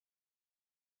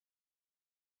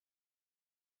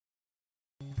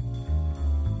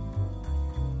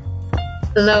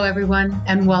Hello, everyone,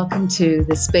 and welcome to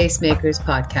the Space Makers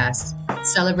podcast,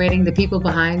 celebrating the people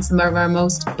behind some of our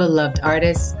most beloved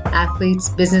artists, athletes,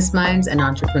 business minds, and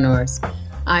entrepreneurs.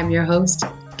 I'm your host,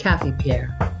 Kathy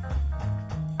Pierre.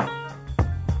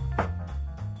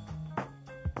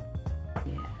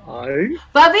 Hi.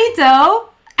 Bobbito!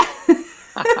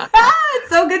 It's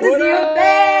so good to see your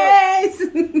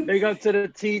face! Big up to the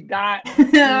T dot. T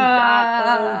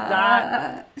dot, O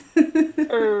dot.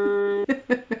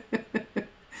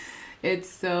 It's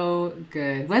so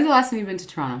good. When's the last time you've been to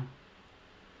Toronto?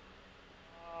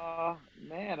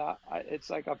 Man, it's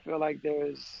like I feel like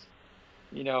there's,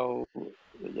 you know,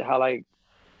 how like,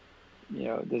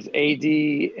 there's AD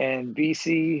and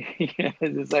BC.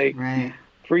 It's like Right.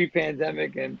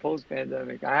 pre-pandemic and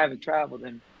post-pandemic. I haven't traveled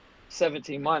in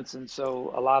 17 months, and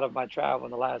so a lot of my travel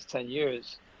in the last 10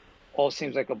 years all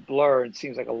seems like a blur and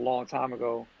seems like a long time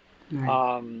ago.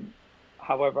 Right.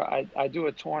 However, I do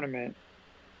a tournament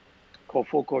called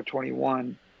Full Court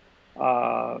 21.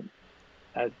 Uh,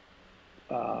 at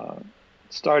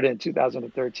Started in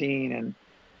 2013, and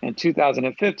in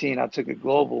 2015 I took it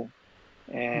global,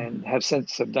 and have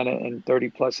since have done it in 30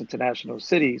 plus international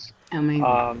cities.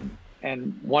 Amazing.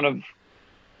 And one of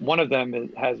them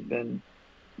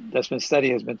that's been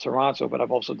steady has been Toronto, but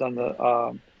I've also done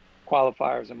the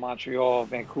qualifiers in Montreal,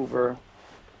 Vancouver,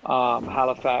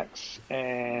 Halifax,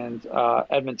 and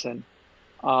Edmonton.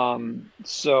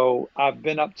 So I've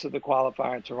been up to the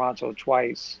qualifier in Toronto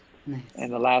twice. Nice.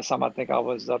 And the last time I think I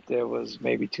was up there was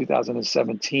maybe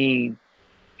 2017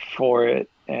 for it.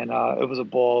 And it was a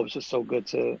ball. It was just so good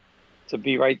to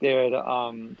be right there at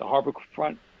the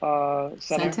Harborfront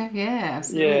Center. Yeah,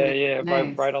 absolutely. Yeah,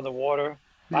 Nice. right on the water.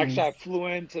 Actually, I Nice. flew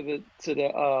into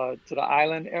the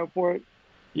island airport,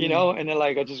 Nice. and then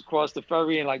like I just crossed the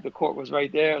ferry and like the court was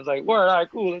right there. I was like, "Word, all right,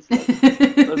 cool,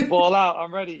 let's ball out.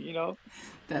 I'm ready." And I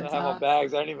That's had my awesome.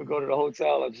 bags. I didn't even go to the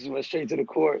hotel. I just went straight to the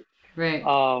court. Right.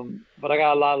 But I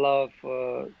got a lot of love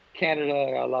for Canada.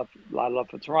 I got lot of love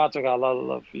for Toronto. I got a lot of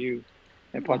love for you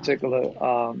in Oh, thank particular.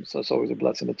 you. So it's always a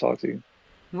blessing to talk to you.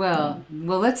 Well,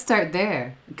 let's start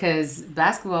there because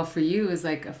basketball for you is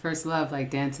like a first love, like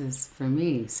dance is for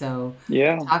me. So,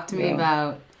 Yeah, talk to me yeah,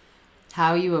 about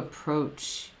how you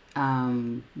approach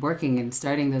working and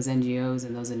starting those NGOs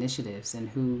and those initiatives, and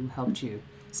who helped you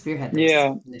spearhead those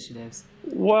yeah. initiatives.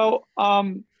 Well,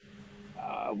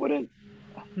 what it,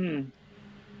 hmm,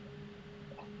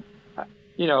 I-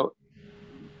 you know,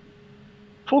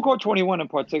 Full Court 21 in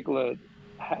particular,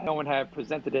 no one had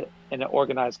presented it in an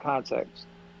organized context.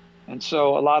 And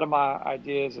so a lot of my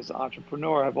ideas as an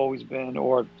entrepreneur have always been,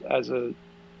 or as a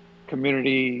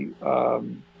community,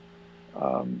 um,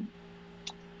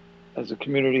 as a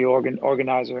community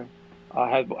organizer,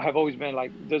 have always been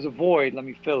like, there's a void, let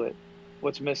me fill it.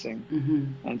 What's missing?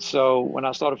 Mm-hmm. And so when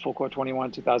I started Full Court 21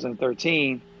 in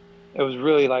 2013, it was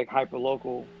really like hyper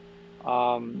local,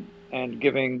 and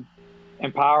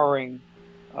empowering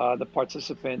the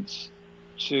participants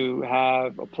to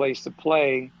have a place to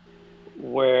play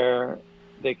where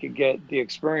they could get the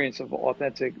experience of an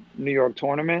authentic New York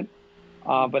tournament,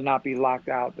 but not be locked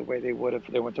out the way they would if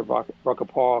they went to Rucker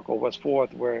Park or West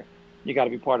Fourth, where you got to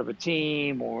be part of a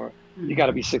team, or you got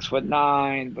to be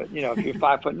 6'9". But if you're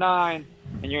 5'9"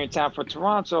 and you're in town for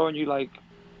Toronto and you like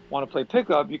want to play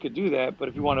pickup, you could do that. But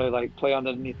if you want to like play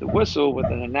underneath the whistle with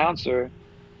an announcer,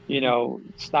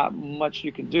 it's not much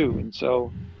you can do. And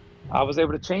so I was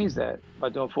able to change that by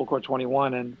doing Full Court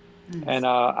 21, and Nice.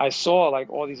 I saw like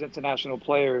all these international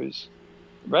players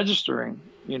registering.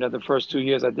 The first 2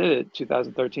 years I did it,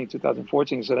 2013,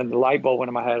 2014. So then the light bulb went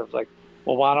in my head. I was like,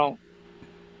 well, why don't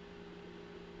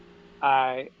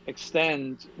I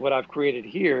extend what I've created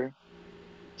here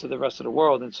to the rest of the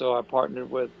world? And so I partnered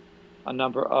with a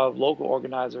number of local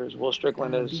organizers. Will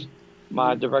Strickland is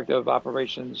my Mm-hmm. director of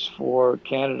operations for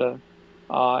Canada,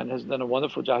 and has done a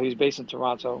wonderful job. He's based in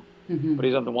Toronto, Mm-hmm. but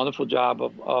he's done a wonderful job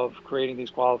of creating these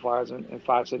qualifiers in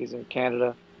 5 cities in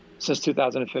Canada since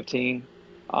 2015.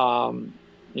 Um,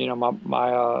 my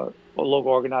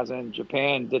local organizer in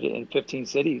Japan did it in 15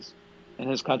 cities in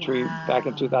his country back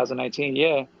in Wow. 2019.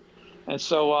 Yeah. And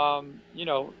so,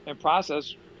 in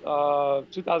process,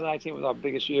 2019 was our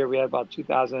biggest year. We had about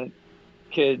 2,000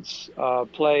 kids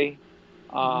play.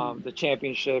 Mm-hmm. The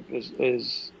championship is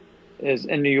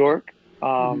in New York,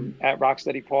 Mm-hmm. at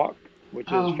Rocksteady Park, which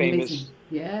is Oh, amazing. famous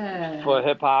Yeah. for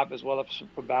hip hop as well as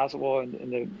for basketball. And in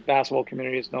the basketball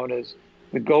community, it's known as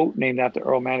the GOAT, named after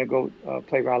Earl Manigault,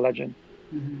 playground legend.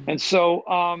 Mm-hmm. And so,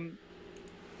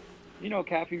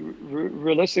 Kathy,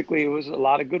 realistically, it was a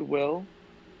lot of goodwill,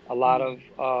 a lot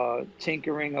of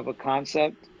tinkering of a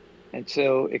concept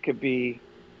until it could be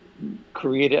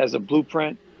created as a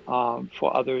blueprint,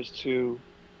 for others to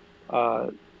uh,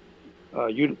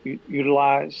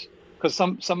 utilize. Because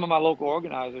some of my local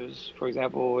organizers, for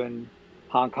example, in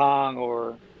Hong Kong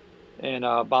or in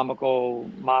Bamako,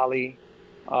 Mali,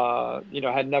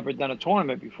 had never done a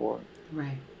tournament before.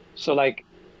 Right. So like,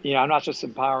 I'm not just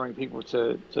empowering people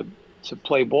to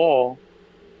play ball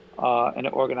in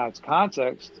an organized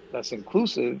context that's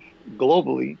inclusive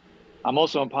globally. I'm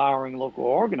also empowering local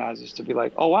organizers to be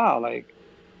like, oh wow, like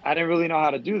I didn't really know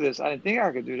how to do this. I didn't think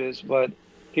I could do this, but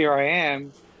here I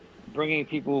am bringing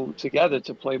people together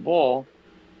to play ball,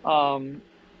 um,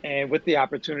 and with the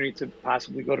opportunity to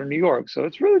possibly go to New York. So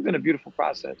it's really been a beautiful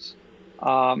process,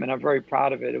 and I'm very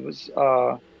proud of it. It was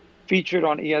featured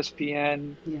on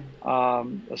ESPN, Yeah.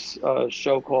 a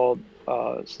show called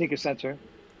Sneaker Center,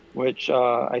 which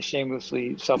I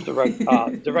shamelessly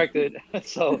directed.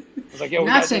 So I was like, "Yo, we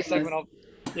Not gotta do a shameless. segment on,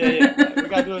 yeah, yeah,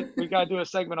 we gotta do a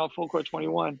segment on Full Court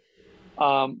 21."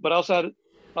 But I also had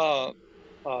uh,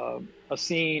 uh, a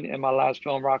scene in my last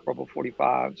film, Rock Rubber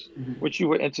 45s, Mm-hmm. which you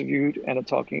were interviewed and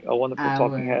a wonderful I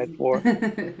talking was. head for.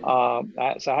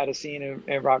 So I had a scene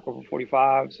in Rock Rubber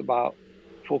 45s about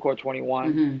Full Court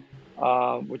 21,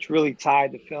 Mm-hmm. which really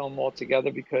tied the film all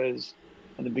together because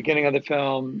in the beginning of the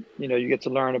film, you get to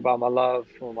learn about my love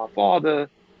for my father,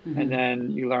 and Mm-hmm.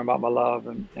 then you learn about my love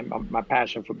and my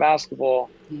passion for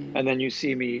basketball. Yeah. And then you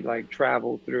see me like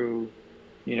travel through,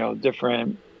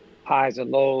 different highs and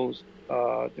lows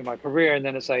through my career. And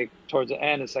then it's like towards the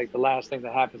end, it's like the last thing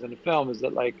that happens in the film is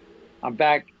that like I'm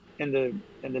back in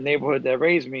the neighborhood that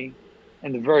raised me,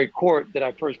 in the very court that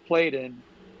I first played in,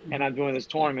 and I'm doing this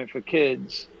tournament for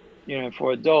kids,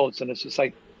 for adults, and it's just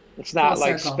like it's Full not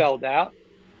like circle. spelled out.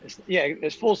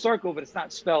 It's full circle, but it's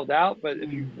not spelled out. But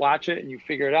if you Mm. watch it and you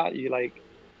figure it out, you're like,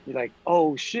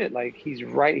 oh shit, like he's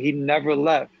right. He never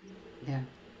left. Yeah.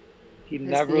 He It's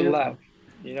never beautiful. left.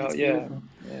 It's Yeah, beautiful.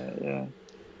 yeah, yeah.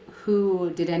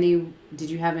 Did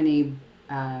you have any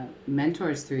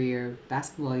mentors through your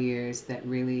basketball years that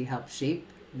really helped shape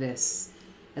this,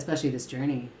 especially this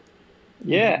journey in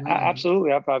a Yeah, big way?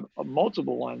 absolutely. I've had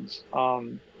multiple ones.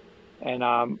 And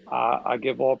I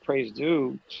give all praise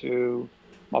due to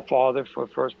my father for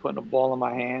first putting a ball in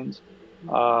my hands.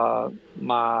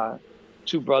 My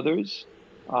two brothers,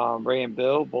 Ray and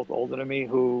Bill, both older than me,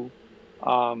 who,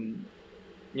 um,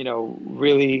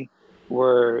 really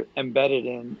were embedded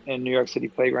in New York City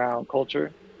playground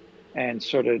culture and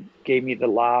sort of gave me the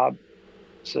lob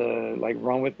to like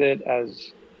run with it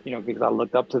because I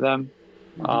looked up to them.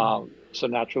 Mm-hmm. So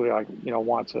naturally, I,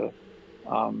 want to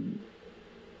um,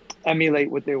 emulate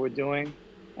what they were doing,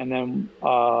 and then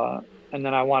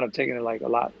I wound up taking it like a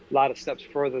lot of steps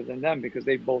further than them because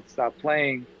they both stopped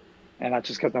playing, and I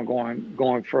just kept on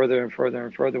going further and further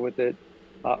and further with it.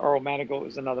 Earl Manigault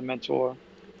is another mentor.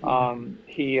 Yeah.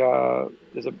 He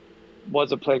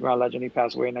was a playground legend. He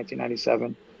passed away in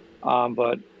 1997,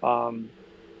 but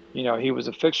he was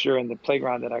a fixture in the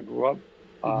playground that I grew up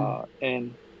Mm-hmm.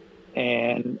 in,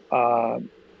 and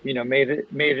made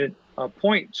it a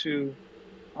point to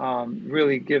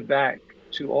really give back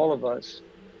to all of us.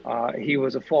 He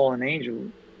was a fallen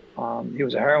angel. He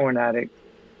was a heroin addict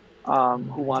Oh,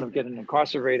 who I wound didn't up know getting that.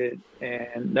 incarcerated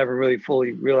and never really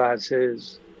fully realized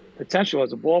his potential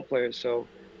as a ball player. So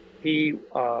he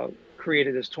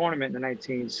created this tournament in the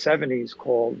 1970s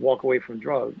called Walk Away from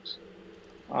Drugs.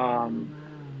 Oh, Um,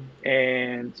 wow.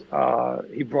 and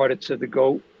he brought it to the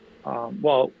GOAT.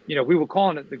 Well, we were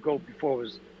calling it the GOAT before it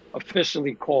was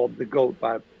officially called the GOAT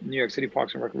by New York City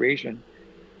Parks and Recreation.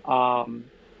 Um,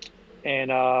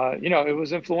 and it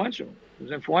was influential. It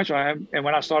was influential. And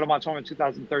when I started my tournament in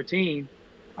 2013,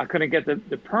 I couldn't get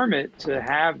the permit to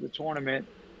have the tournament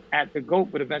at the GOAT,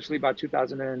 but eventually by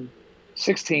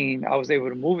 2016, I was able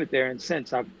to move it there. And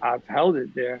since I've held it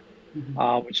there,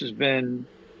 Mm-hmm. which has been,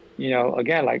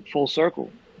 again, like full circle,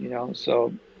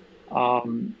 so,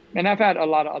 and I've had a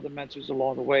lot of other mentors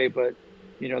along the way, but,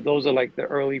 those are like the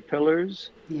early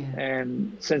pillars. Yeah.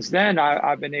 And since then,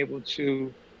 I've been able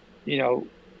to, you know,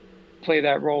 play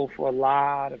that role for a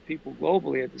lot of people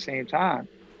globally at the same time,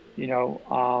 you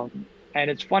know. And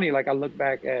it's funny, like I look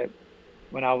back at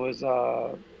when I was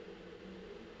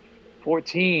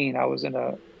 14, I was in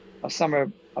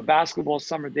a basketball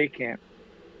summer day camp,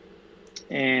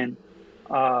 and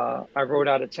I wrote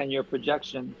out a 10-year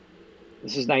projection.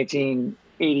 This is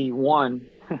 1981.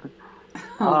 Oh,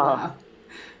 uh, wow.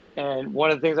 and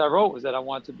one of the things I wrote was that I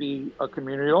want to be a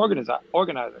community organizer,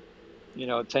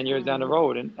 10 years down the Oh.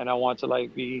 road. And I want to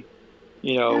like be,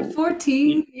 you At know,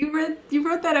 14? You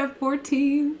wrote that at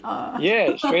 14? Oh.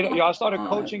 yeah, straight up. I started Oh, I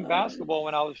coaching love it. basketball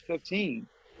when I was 15.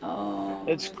 Oh,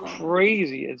 It's I love it.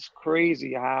 crazy. It's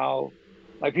crazy how,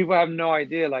 like people have no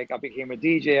idea. Like I became a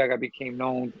DJ, I became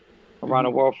known around the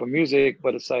Mm-hmm. world for music,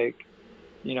 but it's like,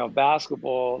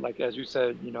 basketball, like as you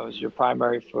said, is your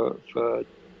primary for,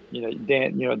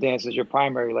 dance is your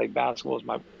primary. Like basketball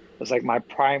is it's like my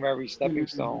primary stepping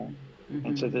stone Mm-hmm.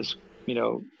 into Mm-hmm. this,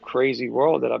 crazy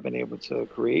world that I've been able to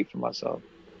create for myself.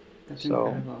 That's So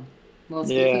incredible. Well,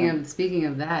 speaking yeah, of speaking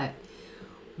of that,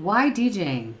 why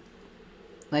DJing?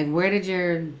 Like, where did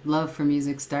your love for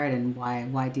music start, and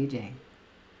why DJing?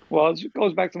 well, it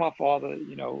goes back to my father,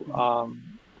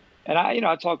 and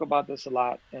I talk about this a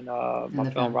lot in In my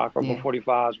the film film? Rock Over Yeah.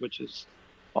 45s, which is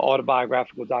an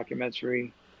autobiographical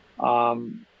documentary.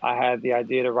 I had the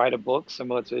idea to write a book,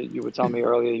 similar to you were telling me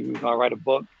earlier, you were going to write a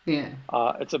book. Yeah.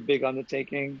 It's a big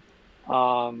undertaking.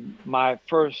 My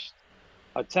first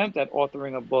attempt at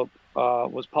authoring a book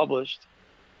was published,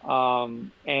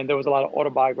 and there was a lot of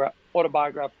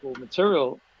autobiographical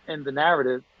material in the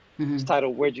narrative. Mm-hmm. It's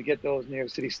titled "Where'd You Get Those? New York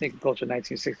City Sneaker Culture,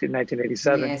 1960 to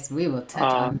 1987." Yes, we will touch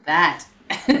on Um, that.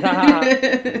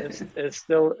 it's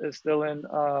still in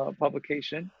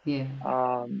publication. Yeah.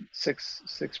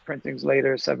 Six printings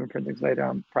later, seven printings later.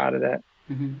 I'm proud of that.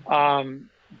 Mm-hmm.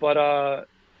 But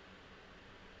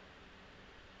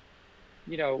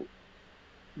you know,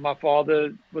 my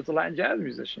father was a Latin jazz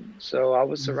musician, so I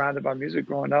was surrounded by music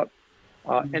growing up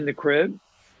in the crib,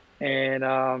 and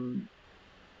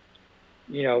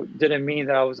didn't mean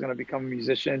that I was going to become a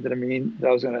musician. Didn't mean that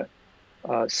I was going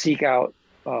to seek out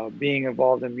being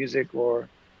involved in music or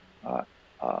uh,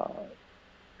 uh,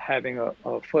 having a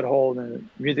foothold in the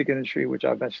music industry, which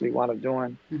I eventually wound up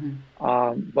doing.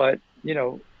 Mm-hmm. But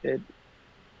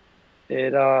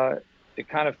it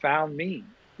kind of found me,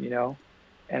 you know,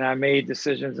 and I made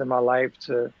decisions in my life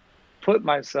to put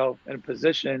myself in a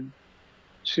position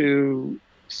to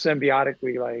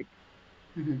symbiotically, like,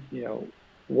 Mm-hmm. you know,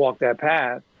 walk that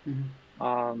path.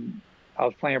 Mm-hmm. I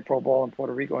was playing pro ball in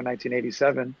Puerto Rico in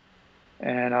 1987, and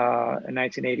in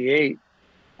 1988,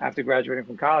 after graduating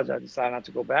from college, I decided not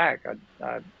to go back.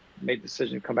 I made the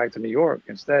decision to come back to New York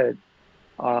instead,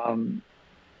 um,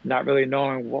 not really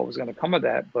knowing what was going to come of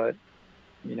that. But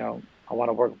I want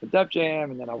to work with Def Jam,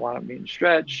 and then I wound up meeting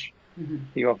Stretch. Mm-hmm.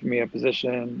 He offered me a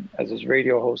position as his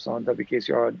radio host on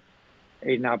WKCR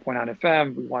 89.9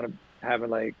 FM. We wound up having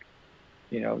like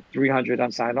 300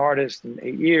 unsigned artists in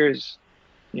 8 years.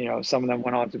 Some of them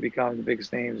went on to become the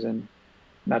biggest names in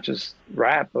not just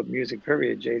rap, but music,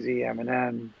 period. Jay-Z,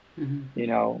 Eminem, Mm-hmm. you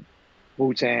know,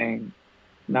 Wu-Tang,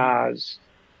 Nas,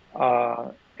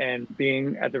 and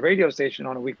being at the radio station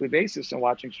on a weekly basis and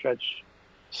watching Stretch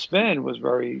spin was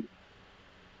very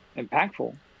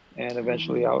impactful. And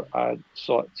eventually I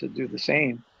sought to do the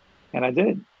same. And I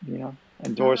did,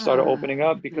 and doors started Ah, opening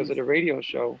up because of nice. the radio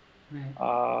show.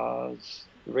 Right.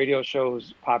 The radio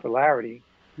show's popularity,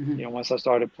 Mm-hmm. once I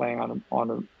started playing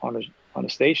on a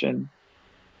station,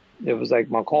 it was like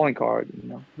my calling card.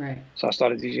 Right. So I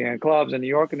started DJing in clubs in New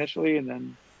York initially, and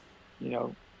then, you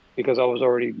know, because I was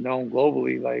already known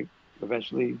globally, like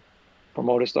eventually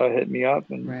promoters started hitting me up,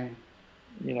 and Right.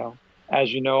 you know,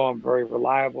 as you know, I'm very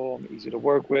reliable. I'm easy to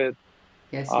work with.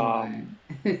 Yes, you are. Um,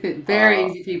 Very uh,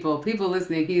 easy people. People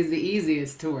listening, he's the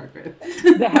easiest to work with.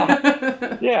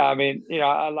 yeah, I mean,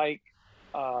 I like.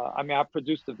 I mean, I've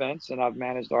produced events and I've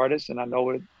managed artists, and I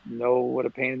know what a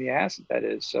pain in the ass that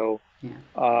is. So, Yeah.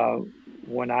 uh,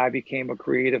 when I became a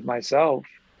creative myself,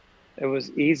 it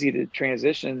was easy to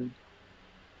transition.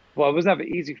 Well, it was never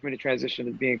easy for me to transition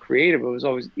to being creative. It was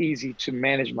always easy to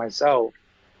manage myself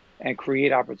and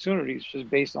create opportunities just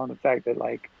based on the fact that,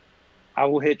 like, I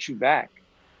will hit you back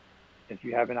if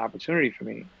you have an opportunity for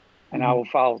me, and I Mm-hmm. will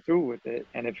follow through with it.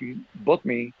 And if you book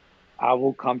me, I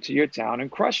will come to your town and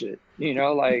crush it.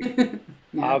 Like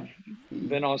Yeah. I've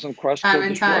been on some crush Time to and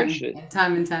destroy time shit. and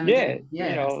time and time Yeah, again. Yeah,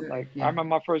 absolutely. like I Yeah. remember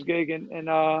my first gig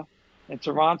in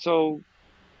Toronto,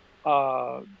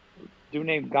 uh dude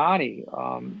named Ghani.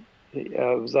 It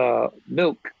was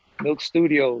Milk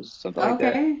Studios, something like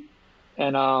that. Okay.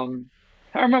 And I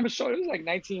remember showing it was like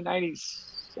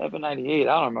 1997, 98.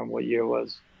 I don't remember what year it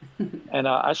was. And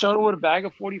I showed him with a bag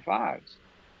of 45s.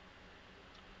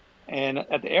 And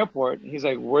at the airport, he's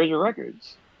like, "Where's your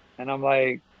records?" And I'm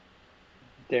like,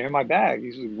 "They're in my bag."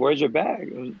 He's like, "Where's your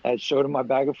bag?" I showed him my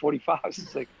bag of 45s.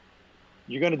 He's like,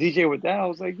 "You're gonna DJ with that?" I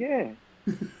was like, "Yeah."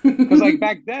 Because like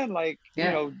back then, like,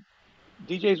 Yeah.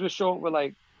 DJs would show up with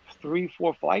like 3,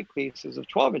 4 flight cases of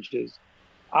 12 inches.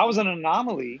 I was an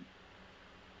anomaly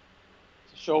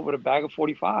to show up with a bag of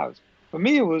 45s. For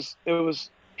me, it was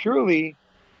purely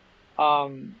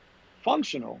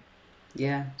functional.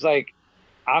 Yeah. It's like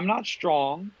I'm not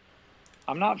strong.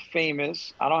 I'm not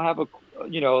famous. I don't have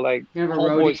like You have a roadie.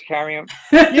 homeboys carrying.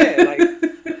 Yeah,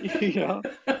 like you know,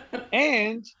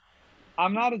 and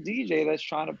I'm not a DJ that's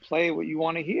trying to play what you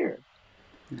want to hear.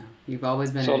 No, you've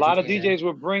always been So an a lot of educator. DJs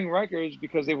would bring records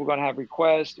because they were going to have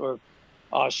requests or,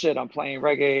 oh shit, I'm playing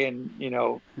reggae and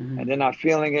Mm-hmm. and they're not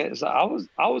feeling it. So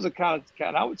I was a kind of cat.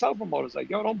 And I would tell promoters like,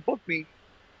 yo, don't book me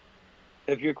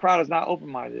if your crowd is not open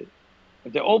minded.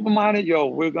 If they're open minded, yo,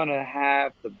 we're gonna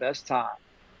have the best time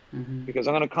Mm-hmm. because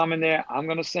I'm gonna come in there, I'm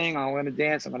gonna sing, I'm gonna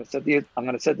dance, I'm gonna set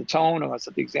the tone, I'm gonna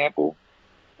set the example,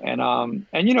 and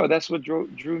that's what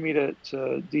drew me to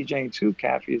DJing too,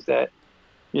 Kathy, is that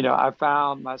I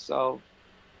found myself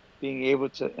being able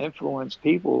to influence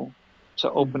people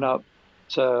to open Mm-hmm. up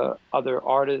to other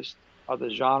artists, other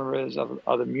genres,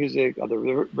 other music, other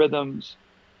rhythms,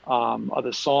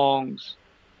 other songs,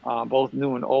 both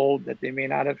new and old that they may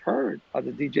not have heard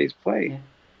other DJs play.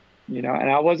 Yeah, And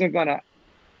I wasn't gonna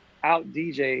out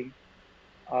DJ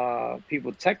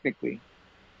people technically,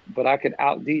 but I could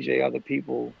out DJ other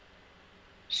people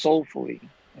soulfully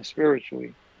and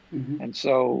spiritually. mm-hmm. And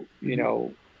so,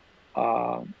 Mm-hmm.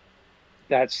 um,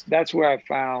 that's where I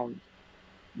found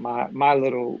my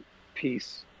little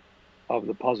piece of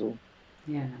the puzzle.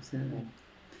 Yeah, absolutely.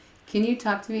 Can you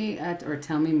talk to me or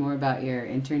tell me more about your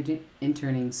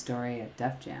interning story at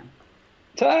Def Jam?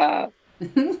 Ta,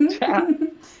 ta.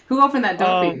 Who opened that door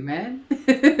for you, Um, man?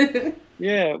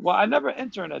 yeah, well, I never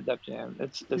interned at Def Jam.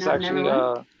 It's Not never actually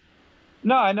went.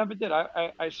 no, I never did.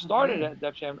 I started Okay. at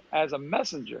Def Jam as a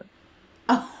messenger.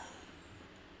 Oh,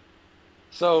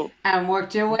 So and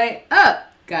worked your way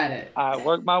up. Got it. I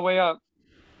worked my way up,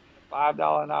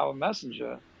 $5 an hour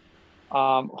messenger,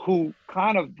 who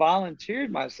kind of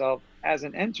volunteered myself as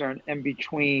an intern in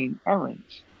between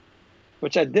errands,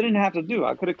 which I didn't have to do.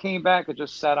 I could have came back and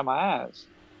just sat on my ass.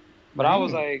 But I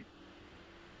was Right. like,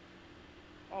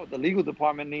 oh, the legal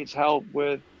department needs help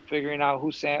with figuring out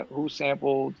who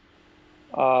sampled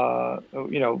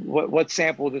what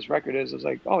sample this record is. It's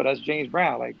like, oh, that's James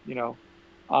Brown. Like,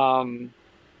 um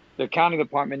the accounting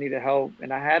department needed help,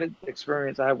 and I had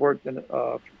experience. I had worked in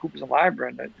for Coopers and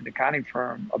Lybrand, an accounting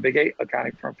firm, a big eight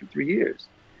accounting firm, for 3 years.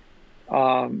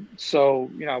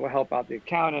 So I would help out the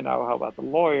accountant, I would help out the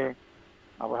lawyer,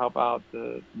 I would help out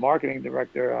the marketing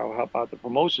director, I would help out the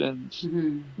promotions,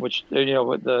 Mm-hmm. which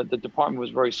the department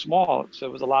was very small, so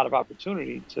it was a lot of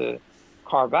opportunity to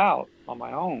carve out on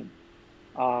my own.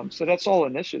 So that's all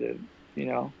initiative, you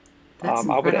know. That's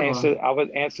I would incredible. answer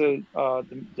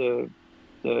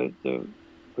the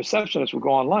receptionist would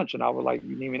go on lunch, and I would like,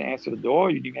 you need me to answer the door?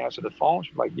 You need me to answer the phone?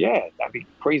 She's like, yeah, that'd be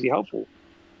crazy helpful.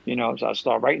 So I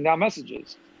started writing down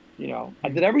messages. I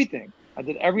Mm. did everything. I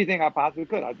did everything I possibly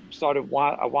could. I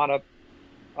wound up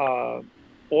uh,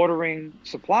 ordering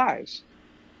supplies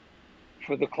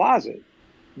for the closet,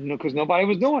 because nobody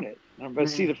was doing it. And I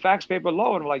see Right. the fax paper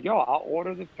low, and I'm like, yo, I'll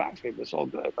order the fax paper. It's all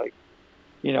good. Like,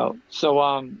 so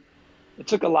it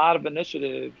took a lot of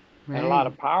initiative and a lot Right.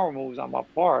 of power moves on my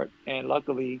part. And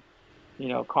luckily,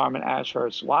 Carmen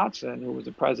Ashurst Watson, who was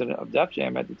the president of Def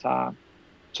Jam at the time,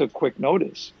 took quick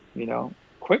notice. And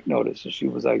she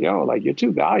was like, yo, like, you're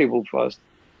too valuable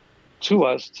to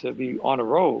us to be on the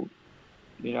road,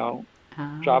 you know,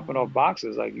 dropping Oh. off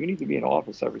boxes. Like, you need to be in the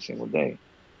office every single day.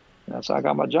 And that's how I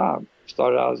got my job.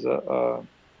 Started out as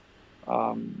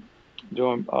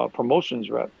doing promotions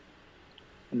rep.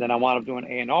 And then I wound up doing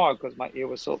A&R because my ear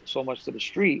was so much to the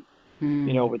street,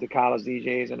 Mm. with the college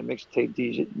DJs and the mixtape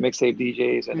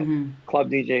DJs and the Mm-hmm. club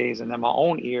DJs, and then my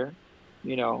own ear.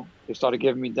 They started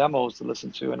giving me demos to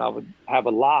listen to, and I would have a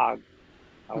log.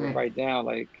 I would Right. write down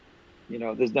like,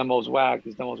 this demo's whack.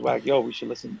 This demo's whack. Yo, we should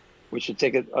listen. We should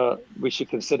take it. We should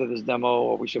consider this demo,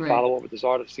 or we should Right. follow up with this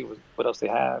artist, see what else they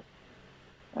have.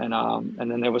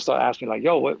 And then they would start asking like,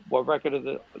 yo, what record are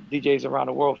the DJs around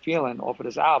the world feeling off of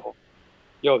this album?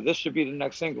 Yo, this should be the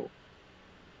next single.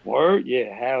 Word?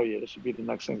 Yeah, hell yeah, this should be the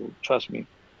next single. Trust me.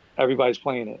 Everybody's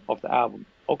playing it off the album.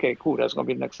 Okay, cool. That's gonna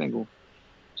be the next single.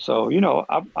 So,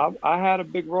 I had a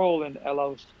big role in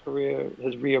LL's career,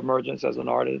 his reemergence as an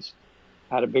artist.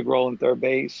 I had a big role in Third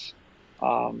Base,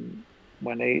 um,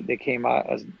 when they came out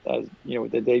as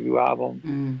with their debut album.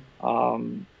 Mm.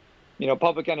 Um,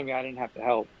 Public Enemy, I didn't have to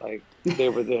help. Like, they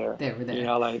were there. They were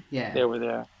there. Like, Yeah. they were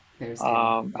there. They were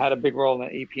standing. I had a big role in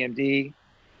EPMD,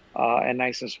 and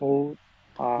Nice and Smooth,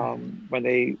 Right. when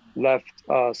they left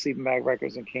Sleeping Bag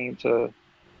Records and came to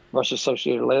Rush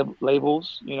Associated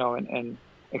Labels, and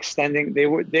extending. They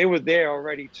were there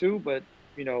already too, but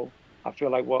I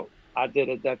feel like what I did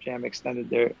at Def Jam extended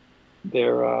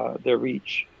their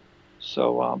reach.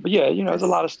 So, but yeah, there's a That's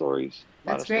lot of stories. A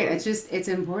lot that's of great. stories. It's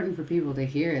important for people to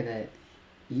hear that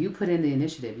You put in the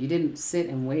initiative. You didn't sit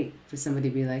and wait for somebody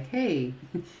to be like, hey,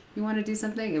 you want to do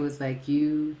something? It was like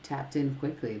you tapped in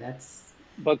quickly. That's,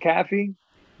 But Kathy,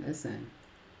 listen,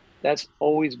 that's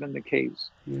always been the case.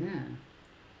 yeah.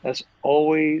 That's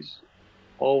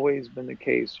always been the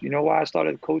case. You know why I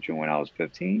started coaching when I was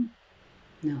 15?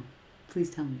 No, please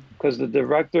tell me. Because the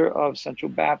director of Central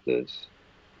Baptist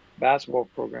basketball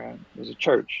program was a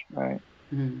church, right?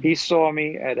 Mm-hmm. He saw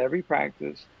me at every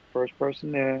practice, first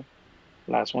person there,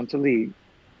 last one to leave.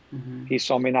 Mm-hmm. He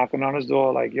saw me knocking on his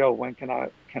door, like, "Yo, when can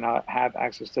I have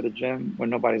access to the gym when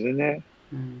nobody's in there?"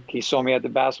 Mm-hmm. He saw me at the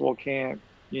basketball camp,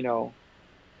 you know,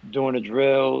 doing the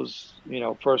drills,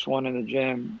 first one in the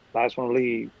gym, last one to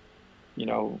leave, you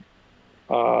know,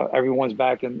 everyone's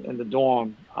back in the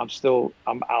dorm.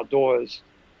 I'm outdoors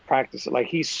practicing. Like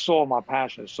he saw my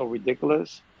passion. It's so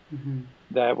ridiculous Mm-hmm.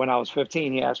 that when I was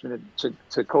 15, he asked me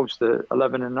to coach the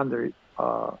 11 and under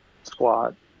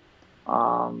squad.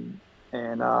 Um,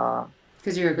 and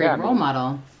Because you're a yeah, great I role mean,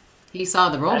 model. He saw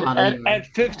the role at, model at, you were. at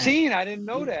Yeah. 15, I didn't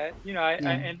know that.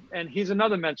 Yeah. And he's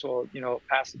another mentor,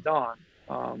 Pastor Don,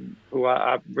 who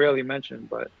I rarely mention,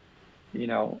 but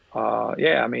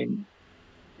yeah, I mean,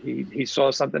 he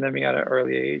saw something in me at an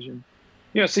early age, and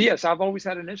so yes, I've always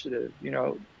had initiative.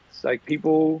 It's like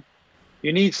people,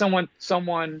 you need someone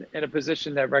in a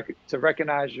position to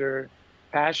recognize your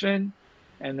passion,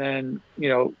 and then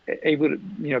able to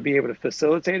be able to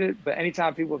facilitate it. But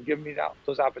anytime people have given me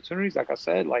those opportunities, like I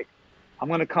said, like I'm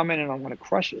gonna come in and I'm gonna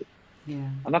crush it. Yeah.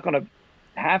 I'm not gonna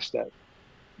half step.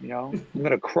 I'm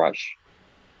gonna crush.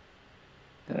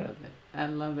 I Yeah. love it. I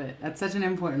love it. That's such an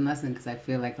important lesson because I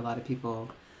feel like a lot of people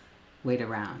wait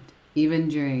around. Even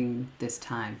during this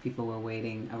time, people were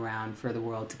waiting around for the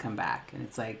world to come back. And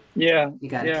it's like, Yeah, you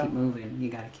got to yeah. keep moving. You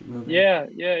got to keep moving.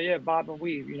 Yeah. Bob and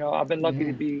weave. I've been lucky Yeah.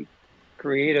 to be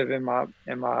creative in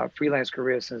my freelance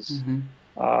career since Mm-hmm.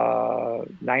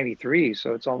 93.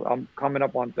 So I'm coming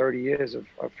up on 30 years of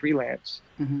freelance.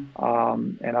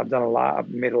 Mm-hmm. And I've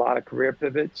made a lot of career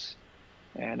pivots,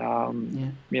 and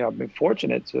Yeah. I've been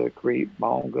fortunate to create my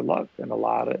own good luck in a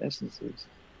lot of instances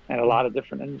and a Yeah. lot of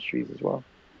different industries as well.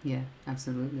 Yeah.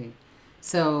 Absolutely.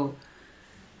 So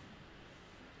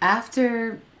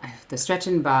after the Stretch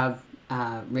and Bob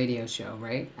radio show,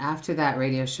 right? After that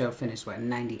radio show finished, what, in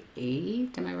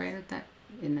 98? Am I right with that?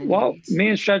 In Well, 98? me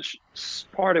and Stretch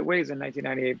parted ways in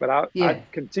 1998, but I Yeah.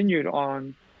 continued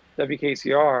on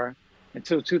WKCR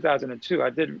until 2002. I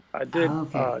did Oh,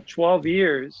 okay. 12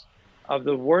 years of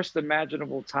the worst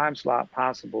imaginable time slot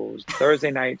possible. It was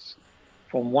Thursday nights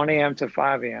from 1 a.m. to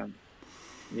 5 a.m.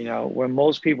 When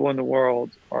most people in the world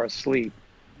are asleep.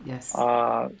 Yes. But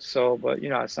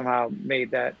I somehow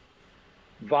made that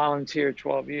volunteer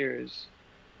 12 years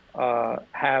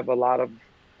have a lot of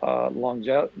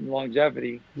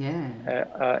longevity Yeah.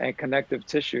 and connective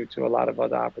tissue to a lot of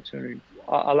other opportunities.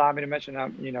 Allow me to mention,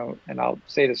 and I'll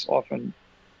say this often,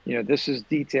 this is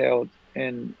detailed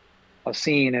in a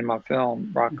scene in my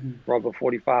film, Rock Mm-hmm. Rubber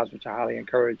 45s, which I highly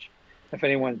encourage. If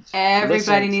anyone's Everybody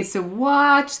listening to, needs to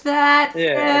watch that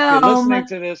yeah, if you're listening film.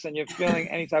 to this and you're feeling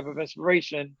any type of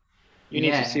inspiration, you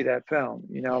need to Yeah. see that film,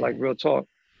 Yeah. like real talk.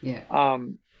 Yeah.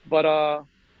 But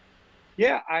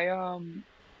yeah,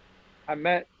 I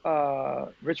met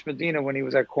Rich Medina when he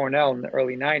was at Cornell in the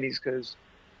early 90s because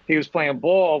he was playing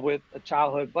ball with a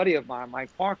childhood buddy of mine,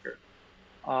 Mike Parker.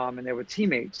 And they were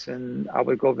teammates. And I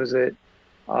would go visit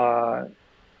uh,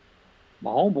 my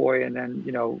homeboy, and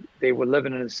then, they were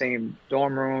living in the same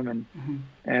dorm room, and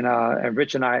Mm-hmm. and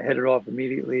Rich and I hit it off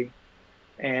immediately.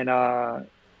 And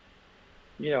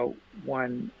you know,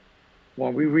 when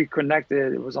we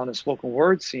reconnected, it was on the spoken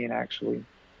word scene actually,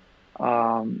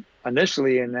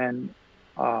 initially, and then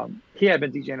he had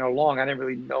been DJing all along. I didn't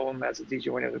really know him as a DJ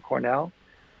when he was at Cornell,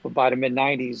 but by the mid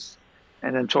 '90s,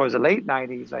 and then towards the late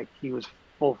 '90s, like he was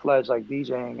full fledged like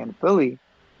DJing in Philly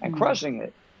and Mm-hmm. crushing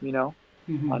it.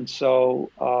 Mm-hmm. And so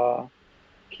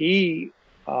he,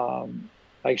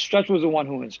 like Stretch was the one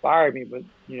who inspired me, but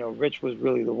Rich was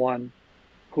really the one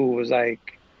who was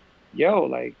like, "Yo,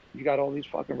 like you got all these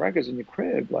fucking records in your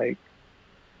crib, like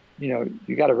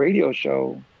you got a radio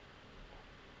show.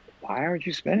 Why aren't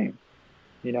you spinning?"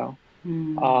 You know.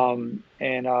 Mm-hmm.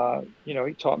 And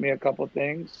he taught me a couple of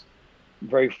things,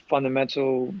 very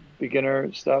fundamental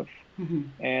beginner stuff, Mm-hmm.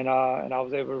 and I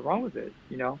was able to run with it.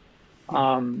 Yeah.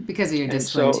 Um, Because of your and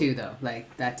discipline so too, though.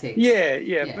 Like that takes. yeah,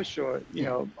 Yeah. for sure.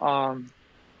 Yeah.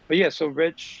 But yeah, so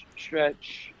Rich,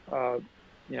 Stretch,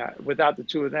 without the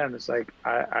two of them, it's like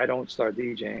I don't start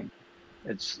DJing.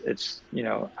 It's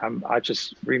I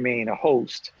just remain a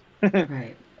host.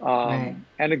 Right. Right.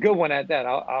 And a good one at that.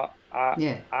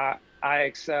 Yeah. I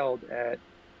excelled at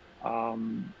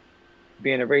um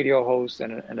being a radio host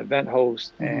and an event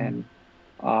host, Mm-hmm. and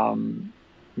um,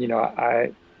 you know,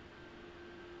 I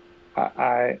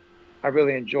I I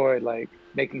really enjoyed like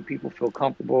making people feel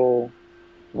comfortable,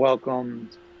 welcomed,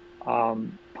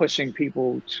 pushing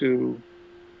people to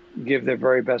give their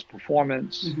very best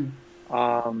performance, Mm-hmm.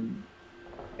 um,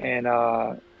 and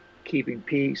keeping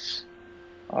peace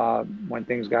when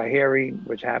things got hairy,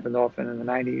 which happened often in the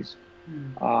 90s.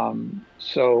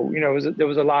 So, there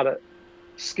was a lot of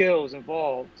skills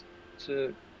involved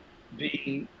to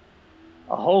be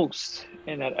a host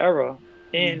in that era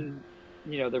Mm-hmm.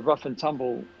 in, the rough and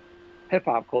tumble hip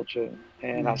hop culture.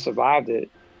 And I Right. survived it,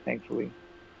 thankfully.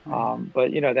 Right.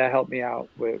 But, that helped me out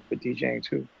with DJing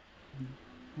too.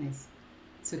 Nice.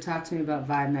 So talk to me about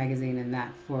Vibe magazine and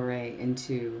that foray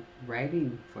into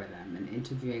writing for them and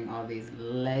interviewing all these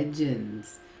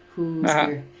legends. Who's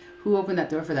your who opened that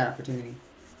door for that opportunity?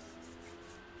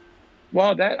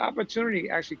 Well, that opportunity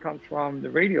actually comes from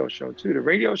the radio show too. The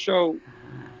radio show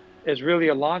Ah, is really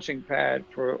a launching pad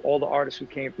for all the artists who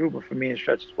came through, but for me and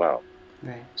Stretch as well.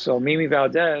 right. So Mimi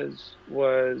Valdez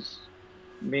was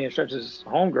me and Stretch's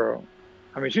homegirl.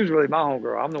 I mean, she was really my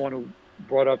homegirl. I'm the one who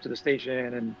brought her up to the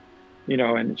station,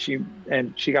 and she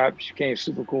came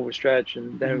super cool with Stretch,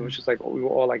 and then it Mm-hmm. was just like we were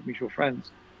all like mutual friends.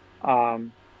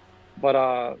 Um, but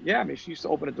yeah, I mean, she used to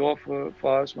open the door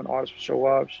for us when artists would show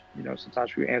up.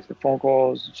 Sometimes we would answer the phone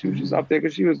calls. She was just Mm-hmm. up there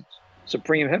because she was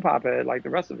supreme hip hop head like the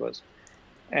rest of us.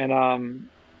 And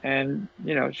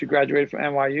she graduated from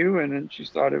NYU, and then she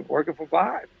started working for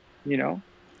Vibe. You know,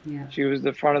 Yeah. she was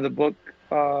the front of the book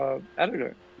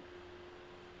editor,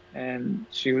 and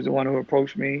she was the one who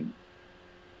approached me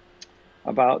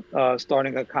about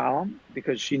starting a column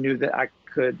because she knew that I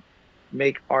could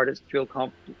make artists feel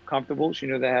comfortable. She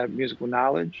knew they had musical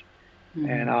knowledge,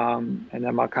 and Mm-hmm. and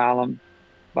then my column,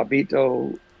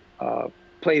 Bobbito uh,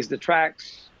 plays the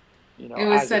tracks. It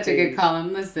was Isaac such a good Hayes,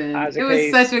 column. Listen, it Isaac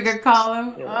was such Hayes a good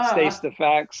column. states Ah. the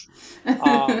facts.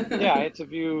 Yeah, I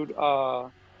interviewed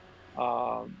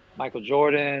Michael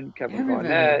Jordan, Kevin Everybody.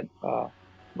 Garnett,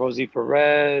 Rosie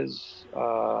Perez,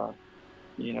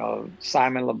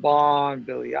 Simon LeBon,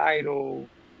 Billy Idol,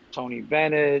 Tony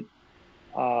Bennett.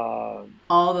 Uh,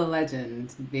 All the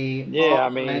legends. yeah, All I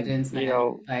the mean, legends,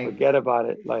 man. Like forget about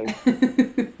it. Like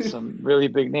some really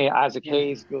big name: Isaac yeah.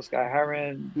 Hayes, Bill Sky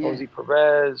Heron, Yeah. Rosie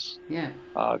Perez, Yeah.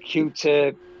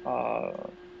 Q-Tip, uh,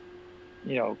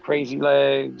 Crazy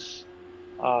Legs,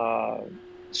 uh, How long?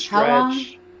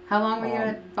 Stretch. How long were you Um,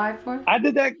 at Vibe for? I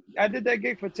did that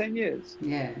gig for 10 years.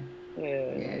 Yeah. Yeah,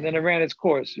 Yeah. and then it ran its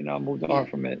course. I moved Yeah. on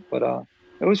from it, but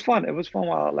it was fun. It was fun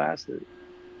while it lasted.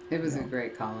 It You was a know,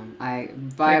 great column. I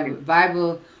thank you. Vibe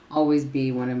will always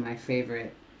be one of my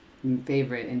favorite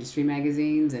industry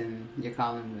magazines, and your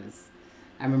column was.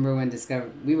 I remember when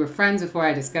we were friends before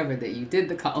I discovered that you did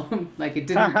the column. Like it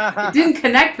didn't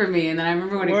connect for me, and then I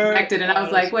remember when it Word. connected, and I was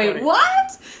Oh, that's like, wait, funny.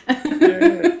 what?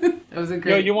 Yeah. It was a Yo,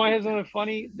 great. you want to hear something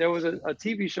funny? There was a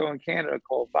TV show in Canada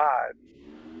called Vibe.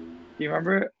 Do you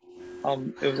remember it?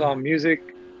 It was on music,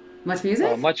 Much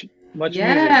music? much music.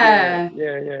 Yeah, Yeah.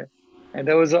 yeah, yeah. And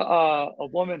there was a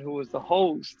woman who was the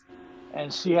host,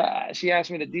 and she asked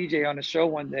me to DJ on the show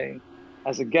one day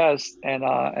as a guest, and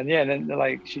yeah, and then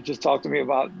like she just talked to me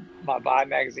about my Vibe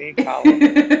magazine column,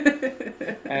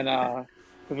 and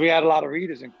because we had a lot of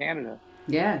readers in Canada,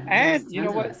 Yeah, there's and you know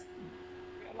tons of what? us.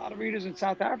 We had a lot of readers in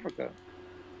South Africa,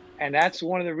 and that's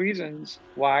one of the reasons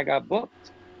why I got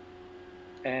booked.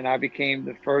 And I became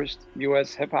the first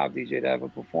U.S. hip hop DJ to ever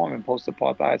perform in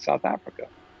post-apartheid South Africa,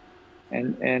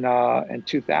 in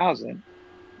 2000.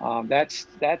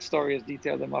 That story is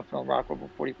detailed in my film Rock Over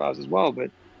 45s as well.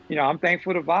 But I'm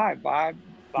thankful to Vibe. Vibe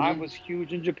Yeah, was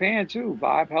huge in Japan too.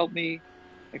 Vibe helped me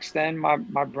extend my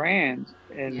brand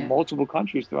in yeah. multiple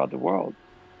countries throughout the world.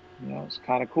 It's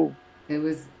kind of cool. It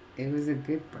was it was a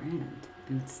good brand,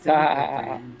 and it's still a good Yeah,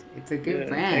 brand. It's a good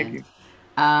brand. thank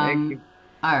Um, you.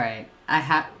 all right. I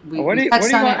have What we are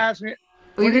touched you on gonna it. ask me?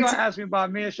 We What are you could. gonna ask me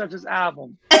about me and Structure's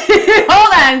album?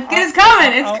 Hold on, I, it's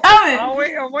coming. It's coming. I'll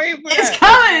wait. I'm waiting for It's that.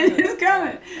 I'm waiting coming. for It's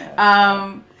coming. that.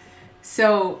 Um,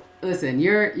 so listen,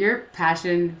 your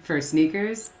passion for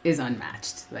sneakers is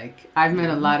unmatched. Like I've met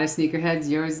a Mhm. lot of sneakerheads.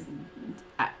 Yours,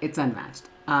 it's unmatched.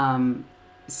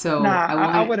 So Nah, I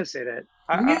I want wouldn't say that.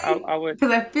 really I would.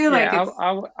 because I feel like Yeah, it's.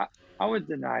 I would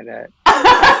deny that.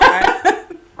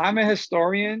 I'm a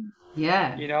historian.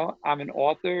 Yeah. I'm an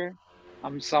author.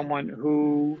 I'm someone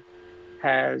who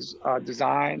has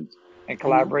designed and I know.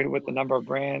 collaborated with a number of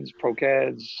brands: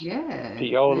 Prokeds, Yeah. Like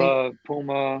Piola,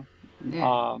 Puma,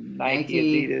 yeah. Nike,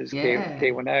 Nike. Adidas, Yeah.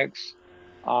 K1X.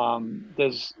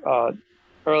 There's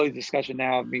early discussion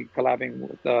now of me collabing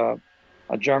with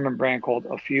a German brand called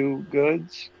A Few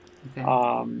Goods.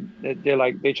 Okay. They're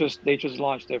like they just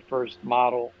launched their first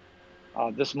model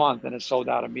this month, and it sold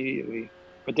out immediately.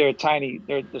 But they're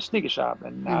the sneaker shop,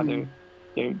 and now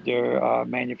Mm-hmm. they're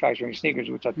manufacturing sneakers,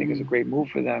 which I think is a Mm-hmm. great move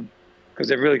for them because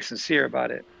they're really sincere about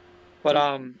it. But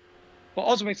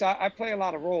ultimately, so I play a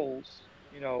lot of roles,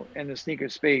 in the sneaker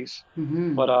space.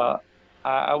 Mm-hmm. But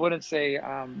I wouldn't say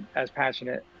I'm as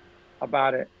passionate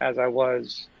about it as I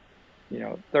was,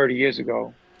 30 years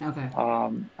ago. Okay. I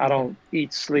Okay. don't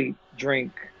eat, sleep,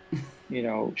 drink,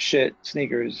 shit,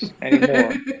 sneakers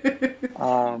anymore.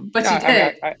 But Yeah, you I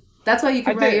mean, did. That's why you I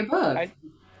could write your did, book.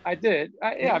 I did. Yeah,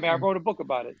 I mean, I Yeah. wrote a book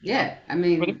about it, Yeah. I But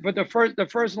mean, but the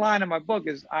first line of my book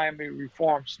is I am a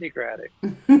reformed sneaker addict.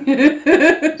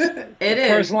 It's it the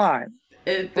first is. line.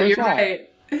 First You're line. right.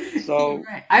 You're So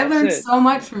right. I that's learned it. so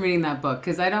much from reading that book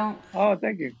because I don't. Oh,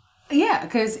 thank you. Yeah,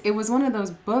 because it was one of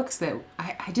those books that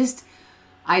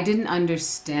I didn't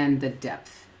understand the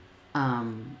depth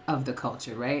of the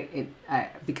culture, right?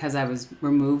 Because I was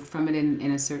removed from it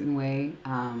in a certain way.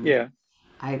 Yeah.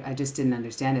 I just didn't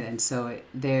understand it, and so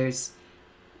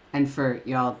and for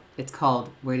y'all, it's called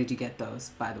 "Where Did You Get Those?"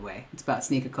 By the way, it's about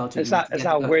sneaker culture. It's You need not to it's get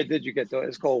the not book. where did you get those?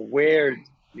 It's called where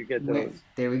you get those.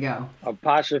 There we go.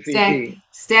 Apostrophe Stand T.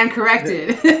 stand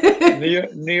corrected.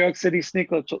 New York City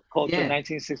sneaker culture, Yeah.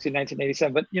 1960,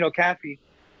 1987. But Kathy,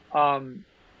 um,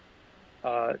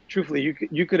 truthfully,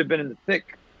 you could have been in the thick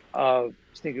of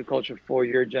sneaker culture for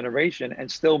your generation and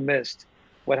still missed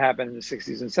what happened in the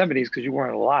 60s and 70s because you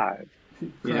weren't alive.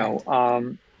 You know, Correct.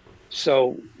 um,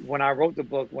 so when I wrote the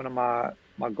book, one of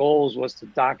my goals was to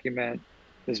document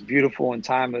this beautiful and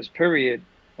timeless period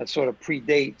that sort of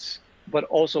predates, but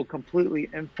also completely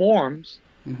informs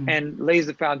Hmm. and lays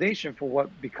the foundation for what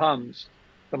becomes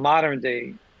the modern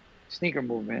day sneaker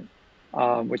movement,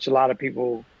 which a lot of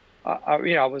people, I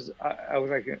was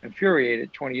like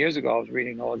infuriated 20 years ago. I was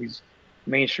reading all these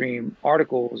mainstream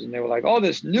articles, and they were like, "Oh,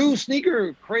 this new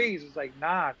sneaker craze." It's like,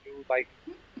 nah, dude, like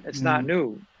it's not Hmm.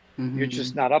 new. You're Hmm.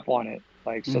 just not up on it.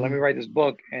 Like, so let Hmm. me write this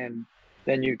book, and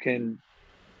then you can,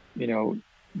 you know,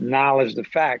 acknowledge the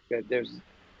fact that there's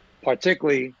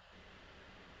particularly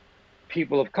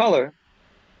people of color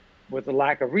with a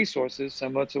lack of resources,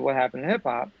 similar to what happened in hip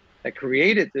hop, that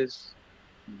created this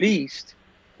beast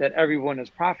that everyone is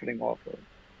profiting off of,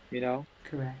 you know?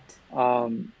 Correct.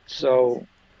 Correct. So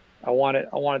I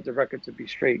wanted the record to be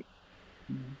straight.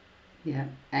 Yeah.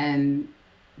 And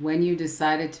when you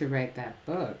decided to write that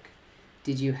book,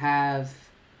 did you have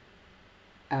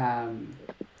um,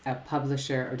 a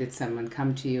publisher or did someone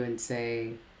come to you and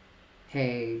say,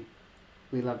 hey,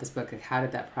 we love this book? Like, how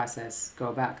did that process go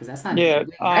about? Because that's not, Yeah,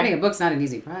 writing a book's not an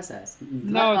easy process, let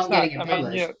no, it's alone not. getting I it mean,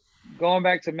 published. going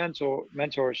back to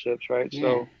mentorships, right? Yeah.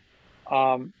 So,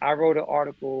 I wrote an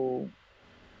article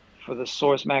for the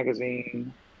Source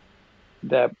magazine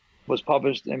that was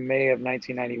published in May of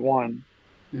 1991.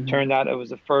 Mm-hmm. Turned out it was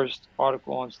the first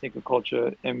article on sneaker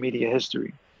culture in media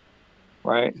history,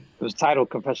 right? It was titled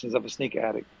Confessions of a Sneaker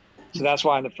Addict. So that's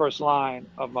why in the first line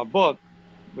of my book,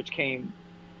 which came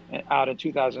out in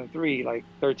 2003, like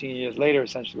 13 years later,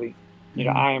 essentially,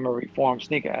 Mm-hmm. I am a reformed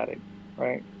sneaker addict,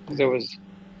 right? Because there Mm-hmm. was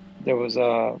there was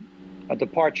a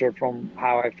departure from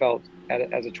how I felt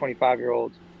as a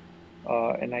 25-year-old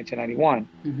in 1991.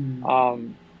 Mm-hmm.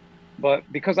 Um, but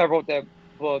because I wrote that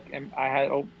book and I had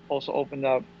also opened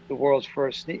up the world's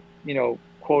first,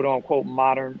 quote unquote,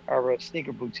 modern era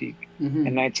sneaker boutique Mm-hmm.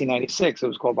 in 1996, it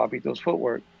was called Bobbito's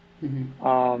Footwork. Mm-hmm.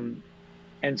 Um,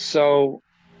 and so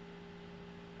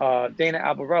Dana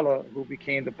Albarella, who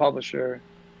became the publisher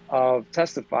of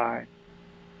Testify,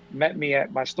 met me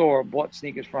at my store, bought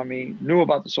sneakers from me, knew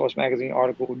about the Source magazine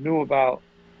article, knew about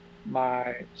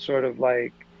my sort of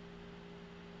like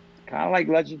kind of like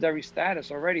legendary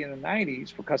status already in the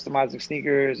 90s for customizing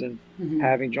sneakers and Mm-hmm.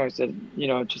 having joints that,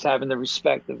 just having the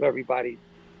respect of everybody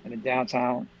in the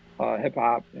downtown hip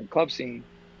hop and club scene.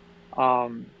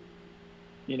 Um,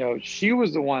 she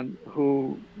was the one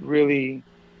who really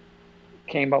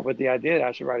came up with the idea that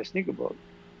I should write a sneaker book.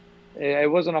 It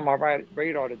wasn't on my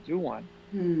radar to do one,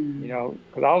 Hmm.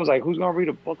 because I was like, who's going to read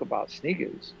a book about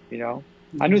sneakers? I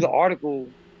knew Yeah. the article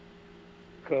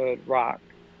could rock.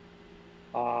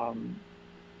 Um,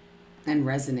 And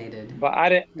resonated. but I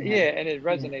didn't, Yeah. yeah, and it Yeah.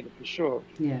 resonated for sure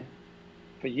Yeah.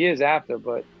 for years after.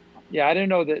 But yeah, I didn't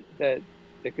know that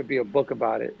there could be a book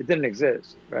about it. It didn't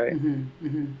exist, right? Mm-hmm.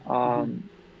 Mm-hmm. Mm-hmm. Um,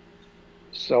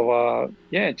 so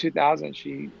yeah, in 2000,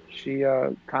 she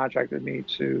contracted me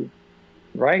to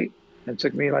write. It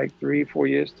took me like 3, 4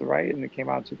 years to write, and it came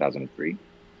out in 2003.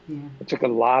 Yeah. It took a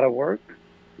lot of work,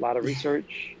 a lot of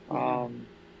research. Yeah.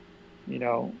 You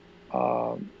know,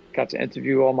 um, got to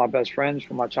interview all my best friends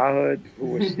from my childhood who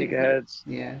were sneakerheads,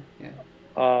 Yeah, yeah.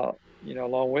 uh,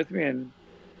 along with me. And,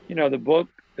 the book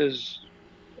is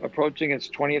approaching its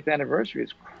 20th anniversary.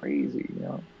 It's crazy.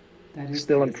 That is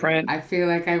Still in crazy. print. I feel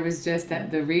like I was just Yeah.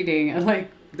 at the reading of like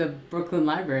the Brooklyn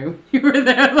Library when you were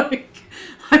there. Like,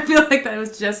 I feel like that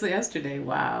was just yesterday.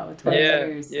 Wow, 20 Yeah,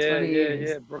 years, yeah, 20 yeah, years.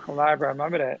 yeah. Brooklyn Library. I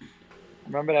remember that. I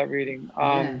remember that reading.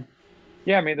 Yeah.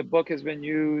 Yeah, I mean, the book has been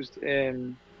used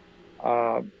in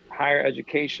uh, higher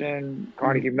education, Mm-hmm.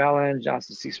 Carnegie Mellon,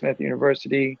 Johnson C. Smith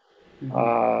University.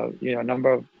 Mm-hmm. A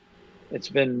number of, it's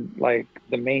been like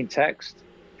the main text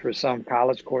for some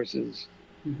college courses.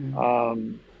 Mm-hmm.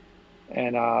 Um,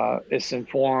 and it's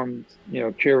informed,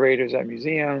 curators at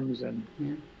museums, and,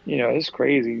 Yeah. it's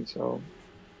crazy. So,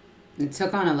 It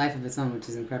took on a life of its own, which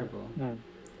is incredible. yeah.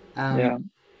 Um, Yeah.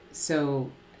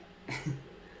 so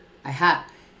I have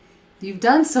you've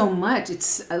done so much.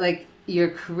 It's like your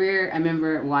career. I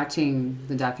remember watching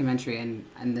the documentary, and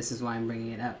this is why I'm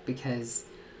bringing it up because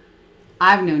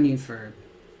I've known you for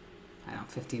I don't know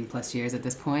 15 plus years at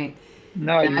this point,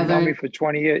 No, and I you've known me learned. for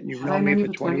 20 years. You've Have I known me known you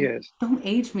for for 20 20? years. Don't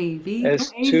age me, V. Don't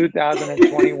It's age me.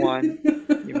 2021.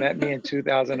 You met me in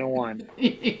 2001.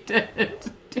 You did.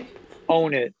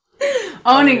 Own it.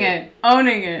 Own Owning it. it.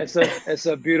 Owning it. It's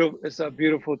a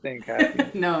beautiful thing,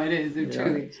 Kathy. No, it is. It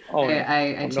truly. Own it. I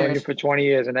I've known you cherish. for 20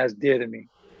 years, and that's dear to me.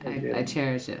 That's dear I to me.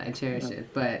 cherish it. I cherish Yeah.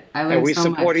 it. But I And learned we so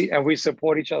support much. e- and we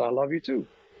support each other. I love you too.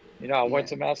 I Yeah. went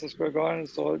to Madison Square Garden and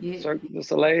saw Yeah. Cirque du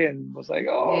Soleil and was like,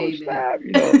 Yeah, oh you did. snap, We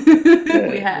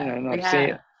yeah, have. and We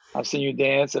have. I've seen you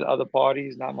dance at other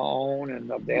parties, not my own,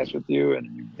 and I've Yeah. danced with you, and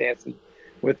you danced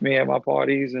with me at my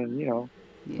parties, and Yeah.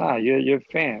 nah, you're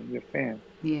fam, you're fam.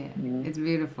 Yeah. You It's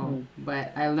beautiful. know?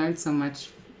 But I learned so much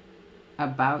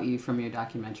about you from your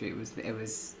documentary. It was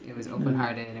open Mm.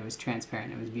 hearted and it was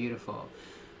transparent. It was beautiful.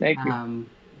 Thank you. Um,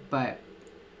 but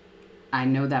I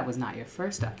know that was not your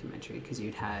first documentary because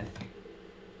you'd had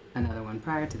another one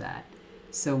prior to that.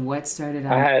 So what started I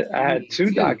out had the I had journey? two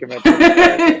Two. documentaries prior to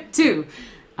that. Two.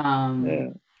 Um, Yeah.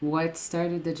 what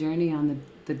started the journey on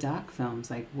the doc films?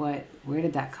 Like where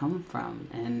did that come from?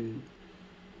 And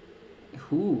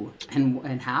who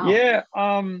and how? Yeah.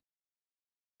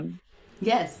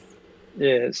 Yes.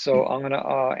 Yeah. So I'm gonna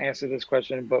answer this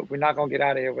question, but we're not gonna get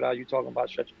out of here without you talking about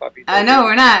Stretch I Papito, know because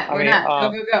we're not. I We're mean,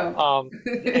 not. Go go go.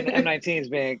 and the M19s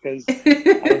man, because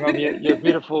I remember your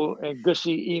beautiful and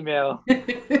gushy email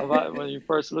about when you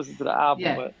first listened to the album,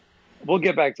 Yeah. but we'll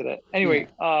get back to that. Yeah. Anyway,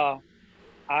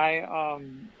 I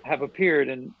have appeared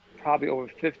in probably over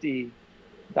 50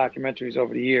 documentaries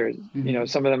over the years. Mm-hmm.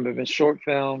 Some of them have been short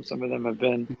films, some of them have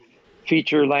been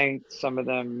feature length, some of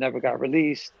them never got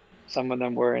released, some of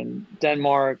them were in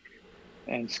Denmark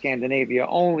and Scandinavia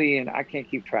only, and I can't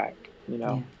keep track, you Yeah.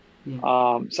 know.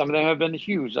 Yeah. Some of them have been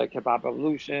huge, like Hip Hop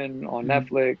Evolution on Mm-hmm.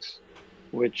 Netflix,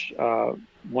 which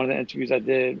one of the interviews I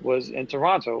did was in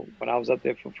Toronto when I was up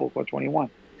there for Full Court 21.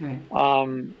 Right.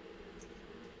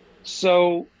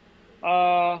 So,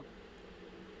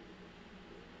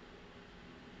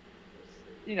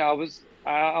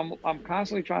 I'm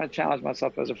constantly trying to challenge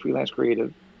myself as a freelance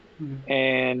creative, Mm-hmm.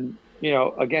 and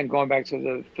again, going back to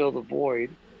the fill the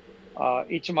void.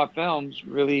 Each of my films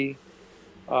really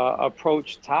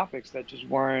approach topics that just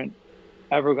weren't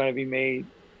ever going to be made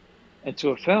into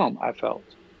a film. I felt,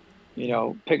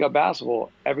 pick up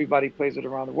basketball. Everybody plays it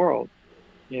around the world.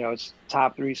 It's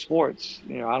top three sports.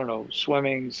 I don't know,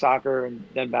 swimming, soccer, and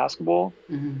then basketball.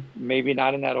 Mm-hmm. Maybe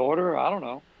not in that order. I don't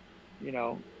know. You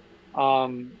know,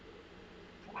 um,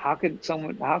 how come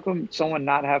someone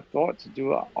not have thought to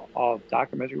do a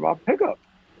documentary about pickup?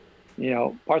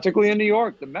 Particularly in New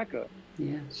York, the Mecca.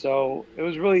 Yeah. So it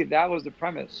was really, that was the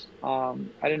premise. I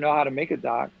didn't know how to make a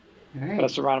doc, All but I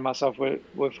right. surrounded myself with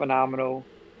phenomenal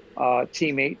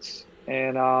teammates,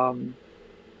 and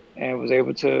was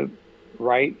able to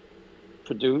write,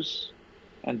 produce,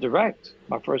 and direct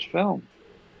my first film.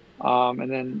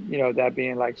 And then that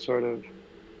being like sort of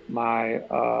my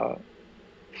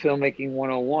filmmaking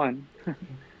 101,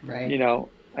 Right. you know,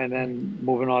 and Right. then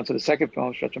moving on to the second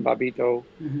film, Stretching Bobbito,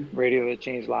 Mm-hmm. Radio That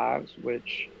Changed Lives,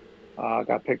 which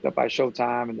got picked up by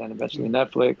Showtime and then Yeah. eventually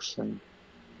Netflix.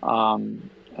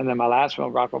 And then my last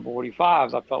film, Rock Over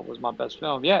 45s, I felt was my best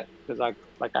film yet, because I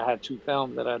had two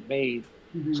films that I'd made.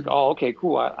 It's Mm-hmm. like, oh, okay,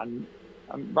 cool. I'm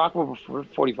Rock Over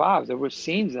 45s. There were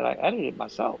scenes that I edited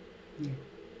myself. Yeah.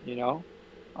 You know,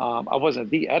 I wasn't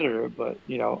the editor, but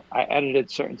I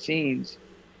edited certain scenes,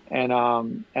 and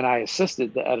I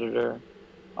assisted the editor,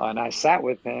 and I sat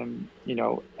with him,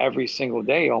 every single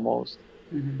day almost,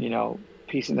 Mm-hmm.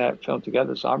 piecing that film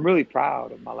together. So I'm really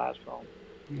proud of my last film.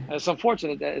 Yeah. And it's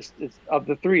unfortunate that it's of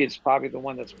the three, it's probably the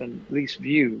one that's been least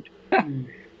viewed. Mm.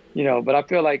 But I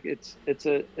feel like it's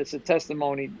a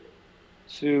testimony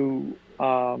to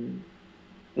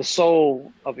the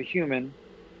soul of a human,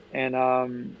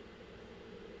 and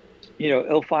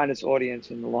it'll find its audience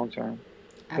in the long term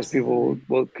because people Absolutely.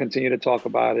 will continue to talk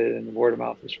about it and word of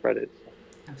mouth will spread it. So,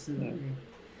 yeah. Absolutely.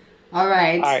 All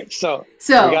right. All right, so we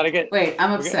So, gotta get wait,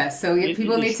 I'm we got obsessed. So,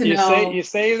 people need to you say know. you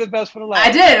say the best for the I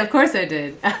last. did, of course I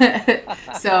did.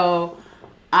 So,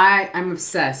 I'm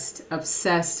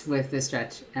obsessed with this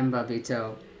Stretch and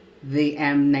Bobbito, the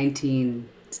M19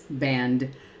 band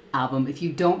album. If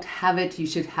you don't have it, you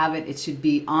should have it. It should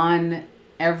be on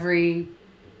every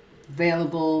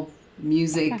available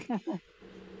music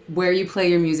where you play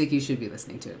your music. You should be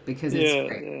listening to it because it's Yeah,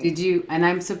 great. yeah. Did you? And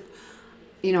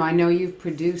I know you've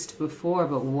produced before,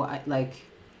 but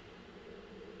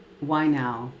why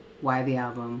now? Why the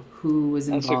album? Who was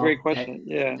That's a great involved that question.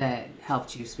 Yeah.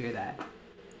 helped you spear that?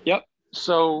 Yep.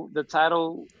 So the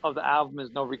title of the album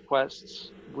is No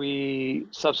Requests. We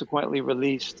subsequently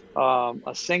released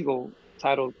a single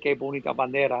titled Que Bonita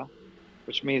Bandera,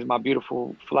 which means my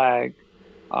beautiful flag,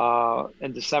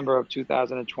 in December of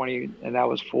 2020, and that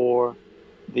was for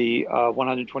the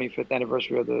 125th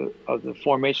anniversary of the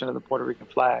formation of the Puerto Rican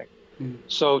flag. Mm.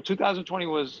 So 2020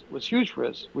 was huge for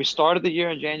us. We started the year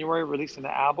in January releasing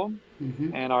the album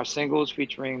Mm-hmm. and our singles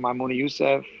featuring Maimouna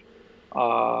Youssef,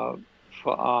 uh,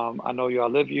 for I Know You, I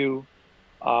Live You,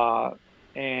 uh,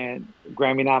 and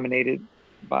Grammy nominated,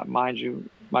 but mind you,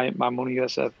 Maimouna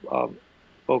Youssef,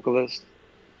 vocalist.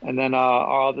 And then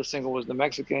our other single was The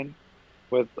Mexican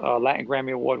with Latin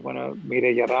Grammy Award winner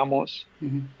Mireya Ramos.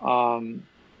 Mm-hmm. Um,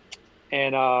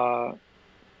 and uh,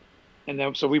 and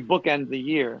then so we bookend the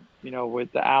year,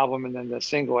 with the album and then the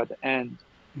single at the end.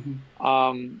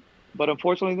 Mm-hmm. But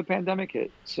unfortunately, the pandemic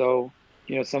hit. So,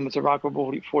 some of the Rock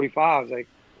 45s, like,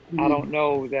 I Mm-hmm. don't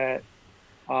know that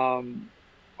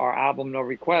our album No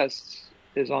Requests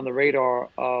is on the radar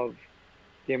of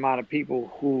the amount of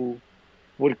people who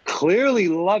would clearly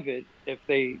love it if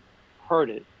they heard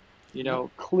it, Yep.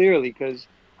 clearly, because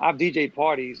I've DJ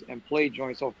parties and played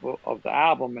joints of the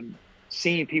album and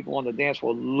seen people on the dance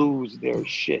floor lose their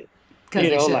shit, Because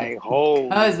they should. like, holy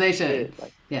Because they should. shit,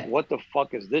 like, Yeah. what the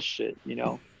fuck is this shit,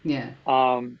 Yeah.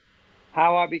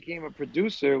 How I became a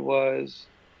producer was,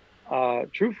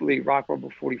 truthfully, Rock Rubber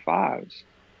 45s,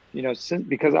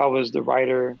 because I was the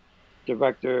writer,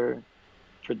 director,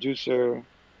 producer,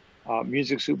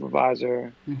 music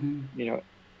supervisor, Mm-hmm.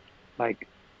 like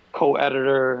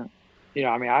co-editor,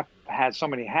 I mean, I had so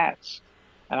many hats,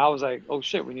 and I was like, oh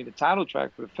shit, we need a title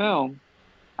track for the film.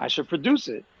 I should produce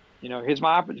it. Here's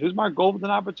my golden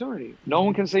opportunity. No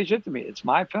one can say shit to me. It's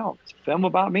my film. It's a film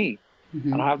about me. I Mm-hmm.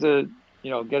 don't have to,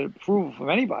 get approval from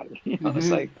anybody. It's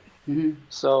Mm-hmm. like, Mm-hmm.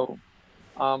 so.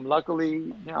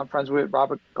 Luckily, I'm friends with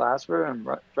Robert Glasper and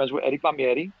friends with Eddie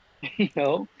Palmieri. You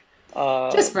know,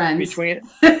 Just friends. between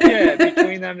yeah,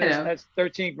 between them, You know. that's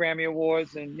 13 Grammy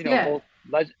awards, and Yeah.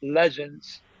 both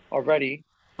legends already.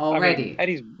 I mean, Already.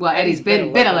 Eddie's Well, Eddie's Eddie's been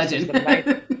a been a legend since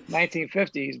legend. the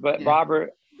 1950s, but Yeah.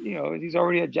 Robert, he's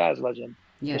already a jazz legend.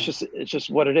 Yeah. It's just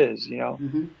what it is.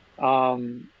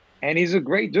 Mm-hmm. And he's a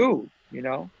great dude.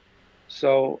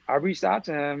 So I reached out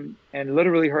to him and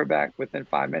literally heard back within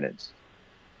 5 minutes.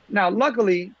 Now,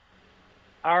 luckily,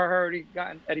 I already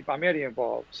gotten Eddie Palmieri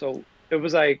involved, so it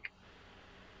was like,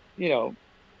 you know,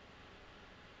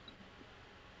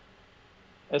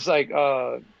 it's like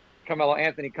Carmelo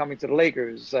Anthony coming to the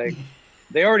Lakers. It's like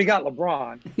they already got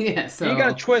LeBron. Yeah. You ain't got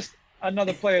to So. twist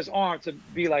another player's arm to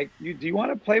be like, do you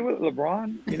want to play with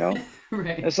LeBron?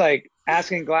 Right. It's like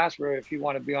asking Glasper if you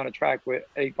want to be on a track with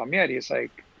Eddie Palmieri. It's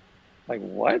like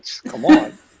what? Come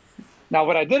on. Now,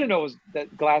 what I didn't know was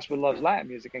that Glasper loves Latin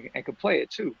music and could play it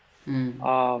too.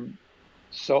 Mm.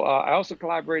 So I also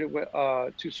collaborated with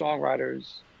two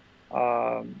songwriters,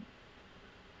 um,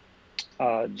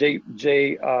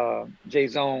 Jay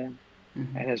Zone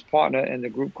Mm-hmm. and his partner in the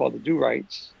group called the Do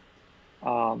Rights.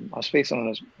 I was spacing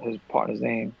on his partner's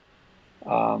name.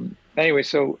 Anyway,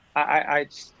 so I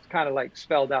kind of like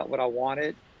spelled out what I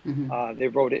wanted. Mm-hmm. They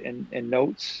wrote it in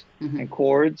notes Mm-hmm. and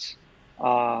chords.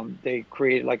 They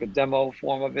created like a demo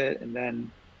form of it, and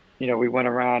then we went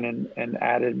around and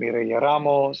added Mireya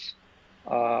Ramos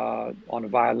on the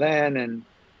violin,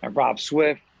 and Rob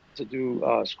Swift to do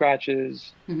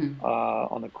scratches Mm-hmm.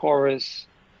 on the chorus.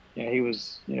 He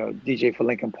was DJ for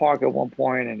Linkin Park at one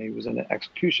point, and he was in the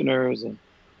Executioners, and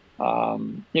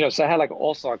so I had like an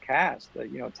all-star cast,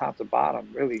 top to bottom,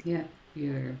 really. Yeah.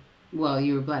 You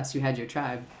were blessed. You had your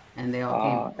tribe, and they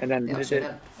all came. And then They all did showed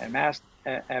it up.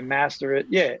 and master it.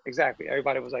 Yeah, exactly.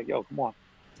 Everybody was like, "Yo, come on!"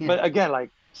 Yeah. But again, like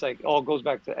it's like all goes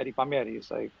back to Eddie Palmieri. It's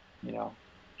like, you know,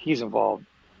 he's involved.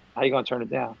 How you gonna turn it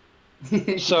down?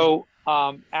 So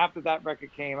after that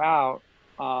record came out,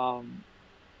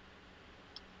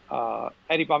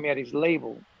 Eddie Palmieri's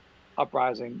label,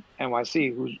 Uprising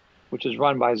NYC, which is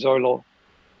run by Zorlo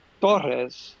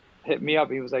Torres, hit me up.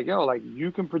 He was like, "Yo, like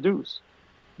you can produce.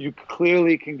 You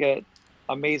clearly can get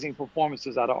amazing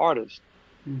performances out of artists.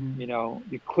 You know,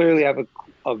 you clearly have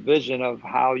a vision of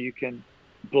how you can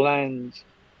blend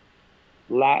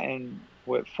Latin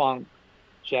with funk,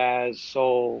 jazz,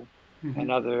 soul,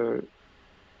 and other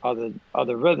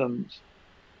rhythms.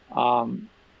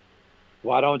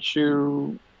 Why don't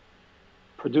you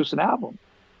produce an album?"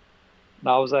 And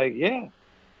I was like, "Yeah,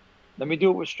 let me do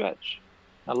it with Stretch."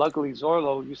 Now, luckily,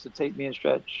 Zorlo used to take me and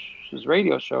Stretch's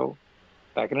radio show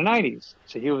back in the 90s.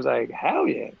 So he was like, "Hell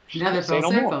yeah, Another say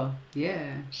full no circle. more."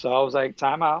 Yeah. So I was like,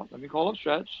 "Time out. Let me call up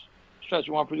Stretch. Stretch,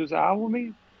 you want to produce an album with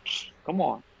me? Come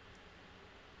on."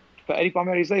 For Eddie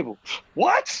Palmieri's label.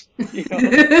 What? You know?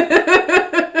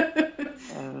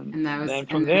 And that was, then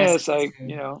from and the there, rest it's is like,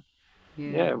 history.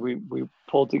 yeah, we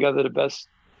pulled together the best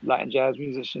Latin jazz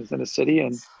musicians in the city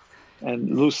and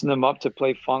loosened them up to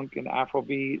play funk and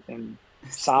Afrobeat and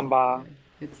It's so samba good.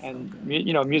 It's so and good.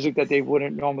 you know, music that they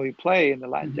wouldn't normally play in the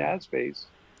Latin jazz space.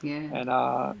 Yeah.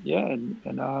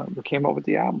 And we came up with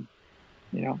the album,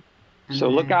 you know. And So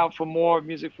look then out for more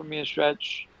music from me and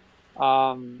Stretch.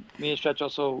 Me and Stretch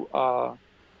also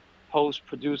host,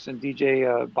 produce, and DJ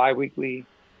a bi-weekly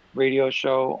radio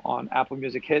show on Apple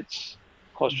Music Hits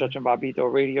called Stretch and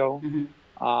Bobbito Radio.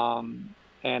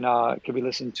 And it can be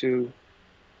listened to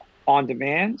on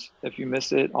demand if you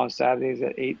miss it on Saturdays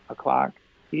at 8 o'clock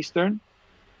Eastern.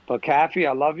 But Kathy,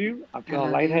 I love you. I'm I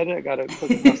feeling love you. lightheaded. I got to cook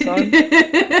with my son.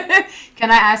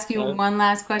 Can I ask you Uh, one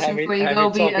last question before you have go?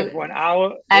 me talking for an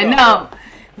hour. I What up?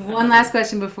 know. One last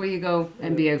question before you go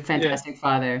and be a Yeah. fantastic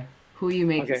father. Who are you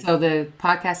making? Okay. So the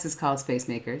podcast is called Space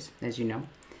Makers, as you know.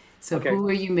 So Okay. who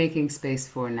are you making space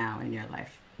for now in your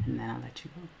life? And then I'll let you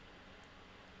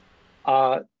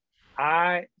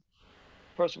I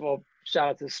first of all, shout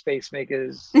out to Space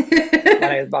Makers. My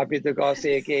name is Bobbito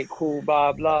Garcia, aka Cool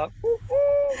Bob Love.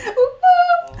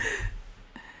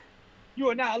 You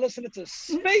are now listening to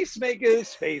Space Makers,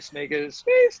 Space Makers,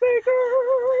 Space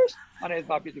Makers. My name is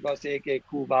Bobbito Garcia, aka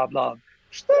Cool Bob Love.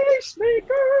 Space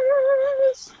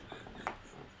Makers.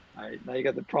 All right, now you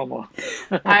got the promo.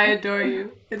 I adore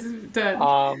you. It's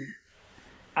done.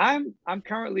 I'm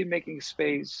currently making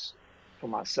space for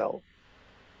myself,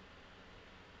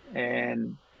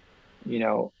 and you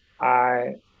know,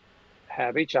 I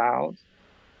have a child.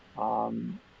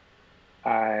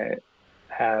 I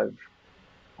have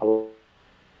a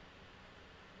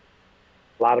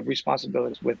lot of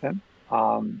responsibilities with him,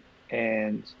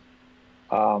 and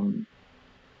um,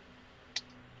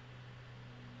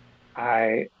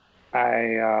 I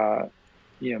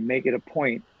make it a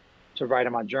point to write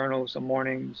in my journal some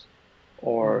mornings,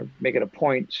 or make it a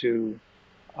point to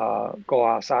go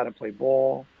outside and play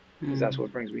ball because that's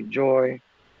what brings me joy.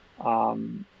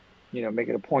 Make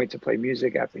it a point to play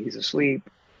music after he's asleep.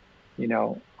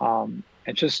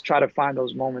 And just try to find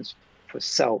those moments for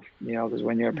self. Because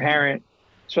when you're a parent,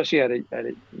 especially at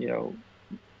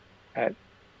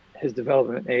his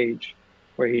development age,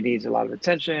 where he needs a lot of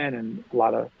attention and a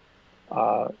lot of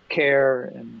care,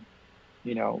 and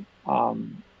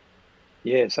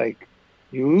it's like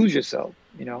you lose yourself.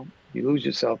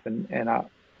 And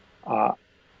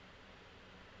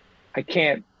I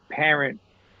can't parent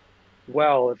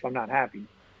well if I'm not happy.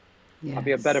 Yes. I'll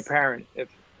be a better parent if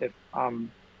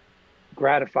I'm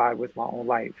gratified with my own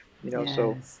life.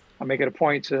 So I make it a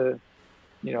point to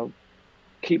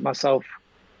keep myself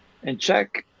in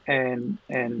check and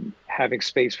having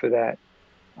space for that.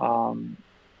 And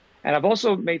I've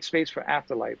also made space for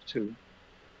afterlife too.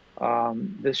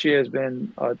 This year has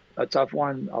been a tough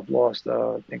one. I've lost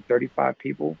I think 35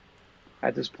 people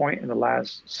at this point in the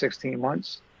last 16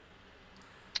 months.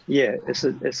 Yeah, it's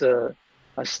a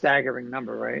staggering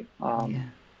number, right?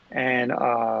 And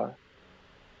I've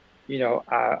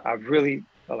really,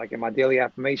 like in my daily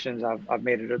affirmations, I've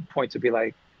made it a point to be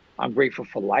like, I'm grateful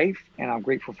for life and I'm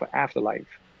grateful for afterlife,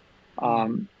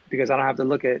 because I don't have to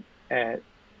look at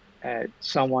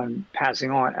someone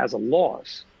passing on as a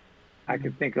loss. I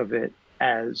can think of it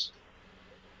as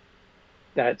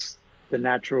that's the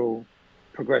natural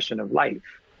progression of life,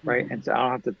 right? And so I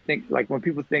don't have to think, like when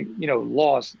people think,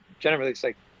 loss, generally it's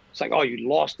like, oh, you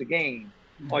lost the game,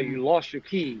 or you lost your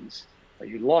keys, or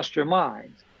you lost your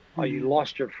mind, or you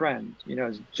lost your friend.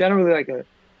 It's generally like a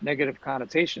negative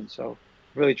connotation. So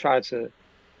really try to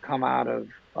come out of,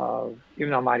 even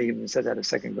though I might even said that a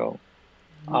second ago,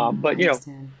 But you know,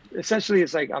 essentially,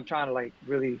 it's like I'm trying to like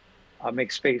really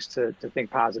make space to think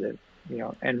positive. You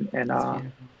know, and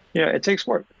yeah, it takes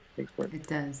work. It takes work. It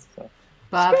does. So.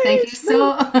 Bob, thank you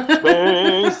so.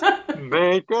 Space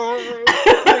Maker.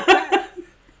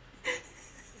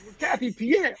 Cappy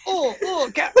Pierre.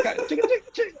 Cap, Cappy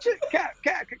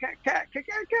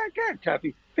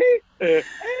Pierre.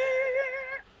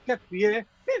 Cappy Pierre.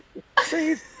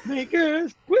 Space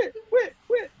Makers. Quit.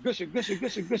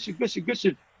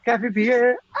 Gushin. Cappy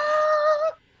Pierre.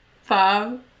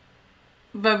 Bob,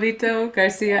 Bobbito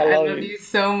Garcia, I love you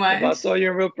so much. If I saw you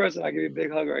in real person, I'll give you a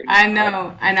big hug right now. I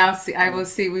know, and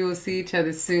we will see each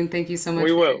other soon. Thank you so much for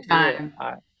your time.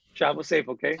 All right. Travel safe,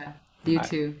 okay? You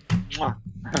too. Mwah.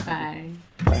 Bye.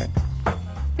 Bye.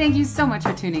 Thank you so much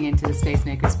for tuning into the Space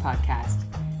Makers podcast.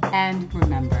 And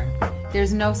remember,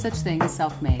 there's no such thing as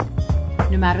self-made.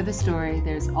 No matter the story,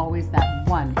 there's always that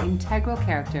one integral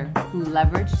character who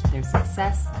leveraged their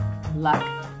success, luck,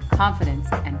 confidence,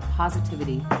 and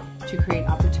positivity to create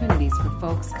opportunities for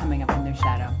folks coming up in their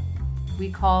shadow.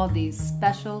 We call these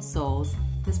special souls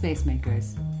the Space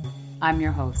Makers. I'm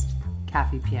your host,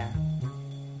 Cappy Pierre.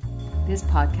 This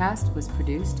podcast was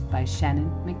produced by Shannon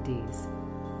McDees.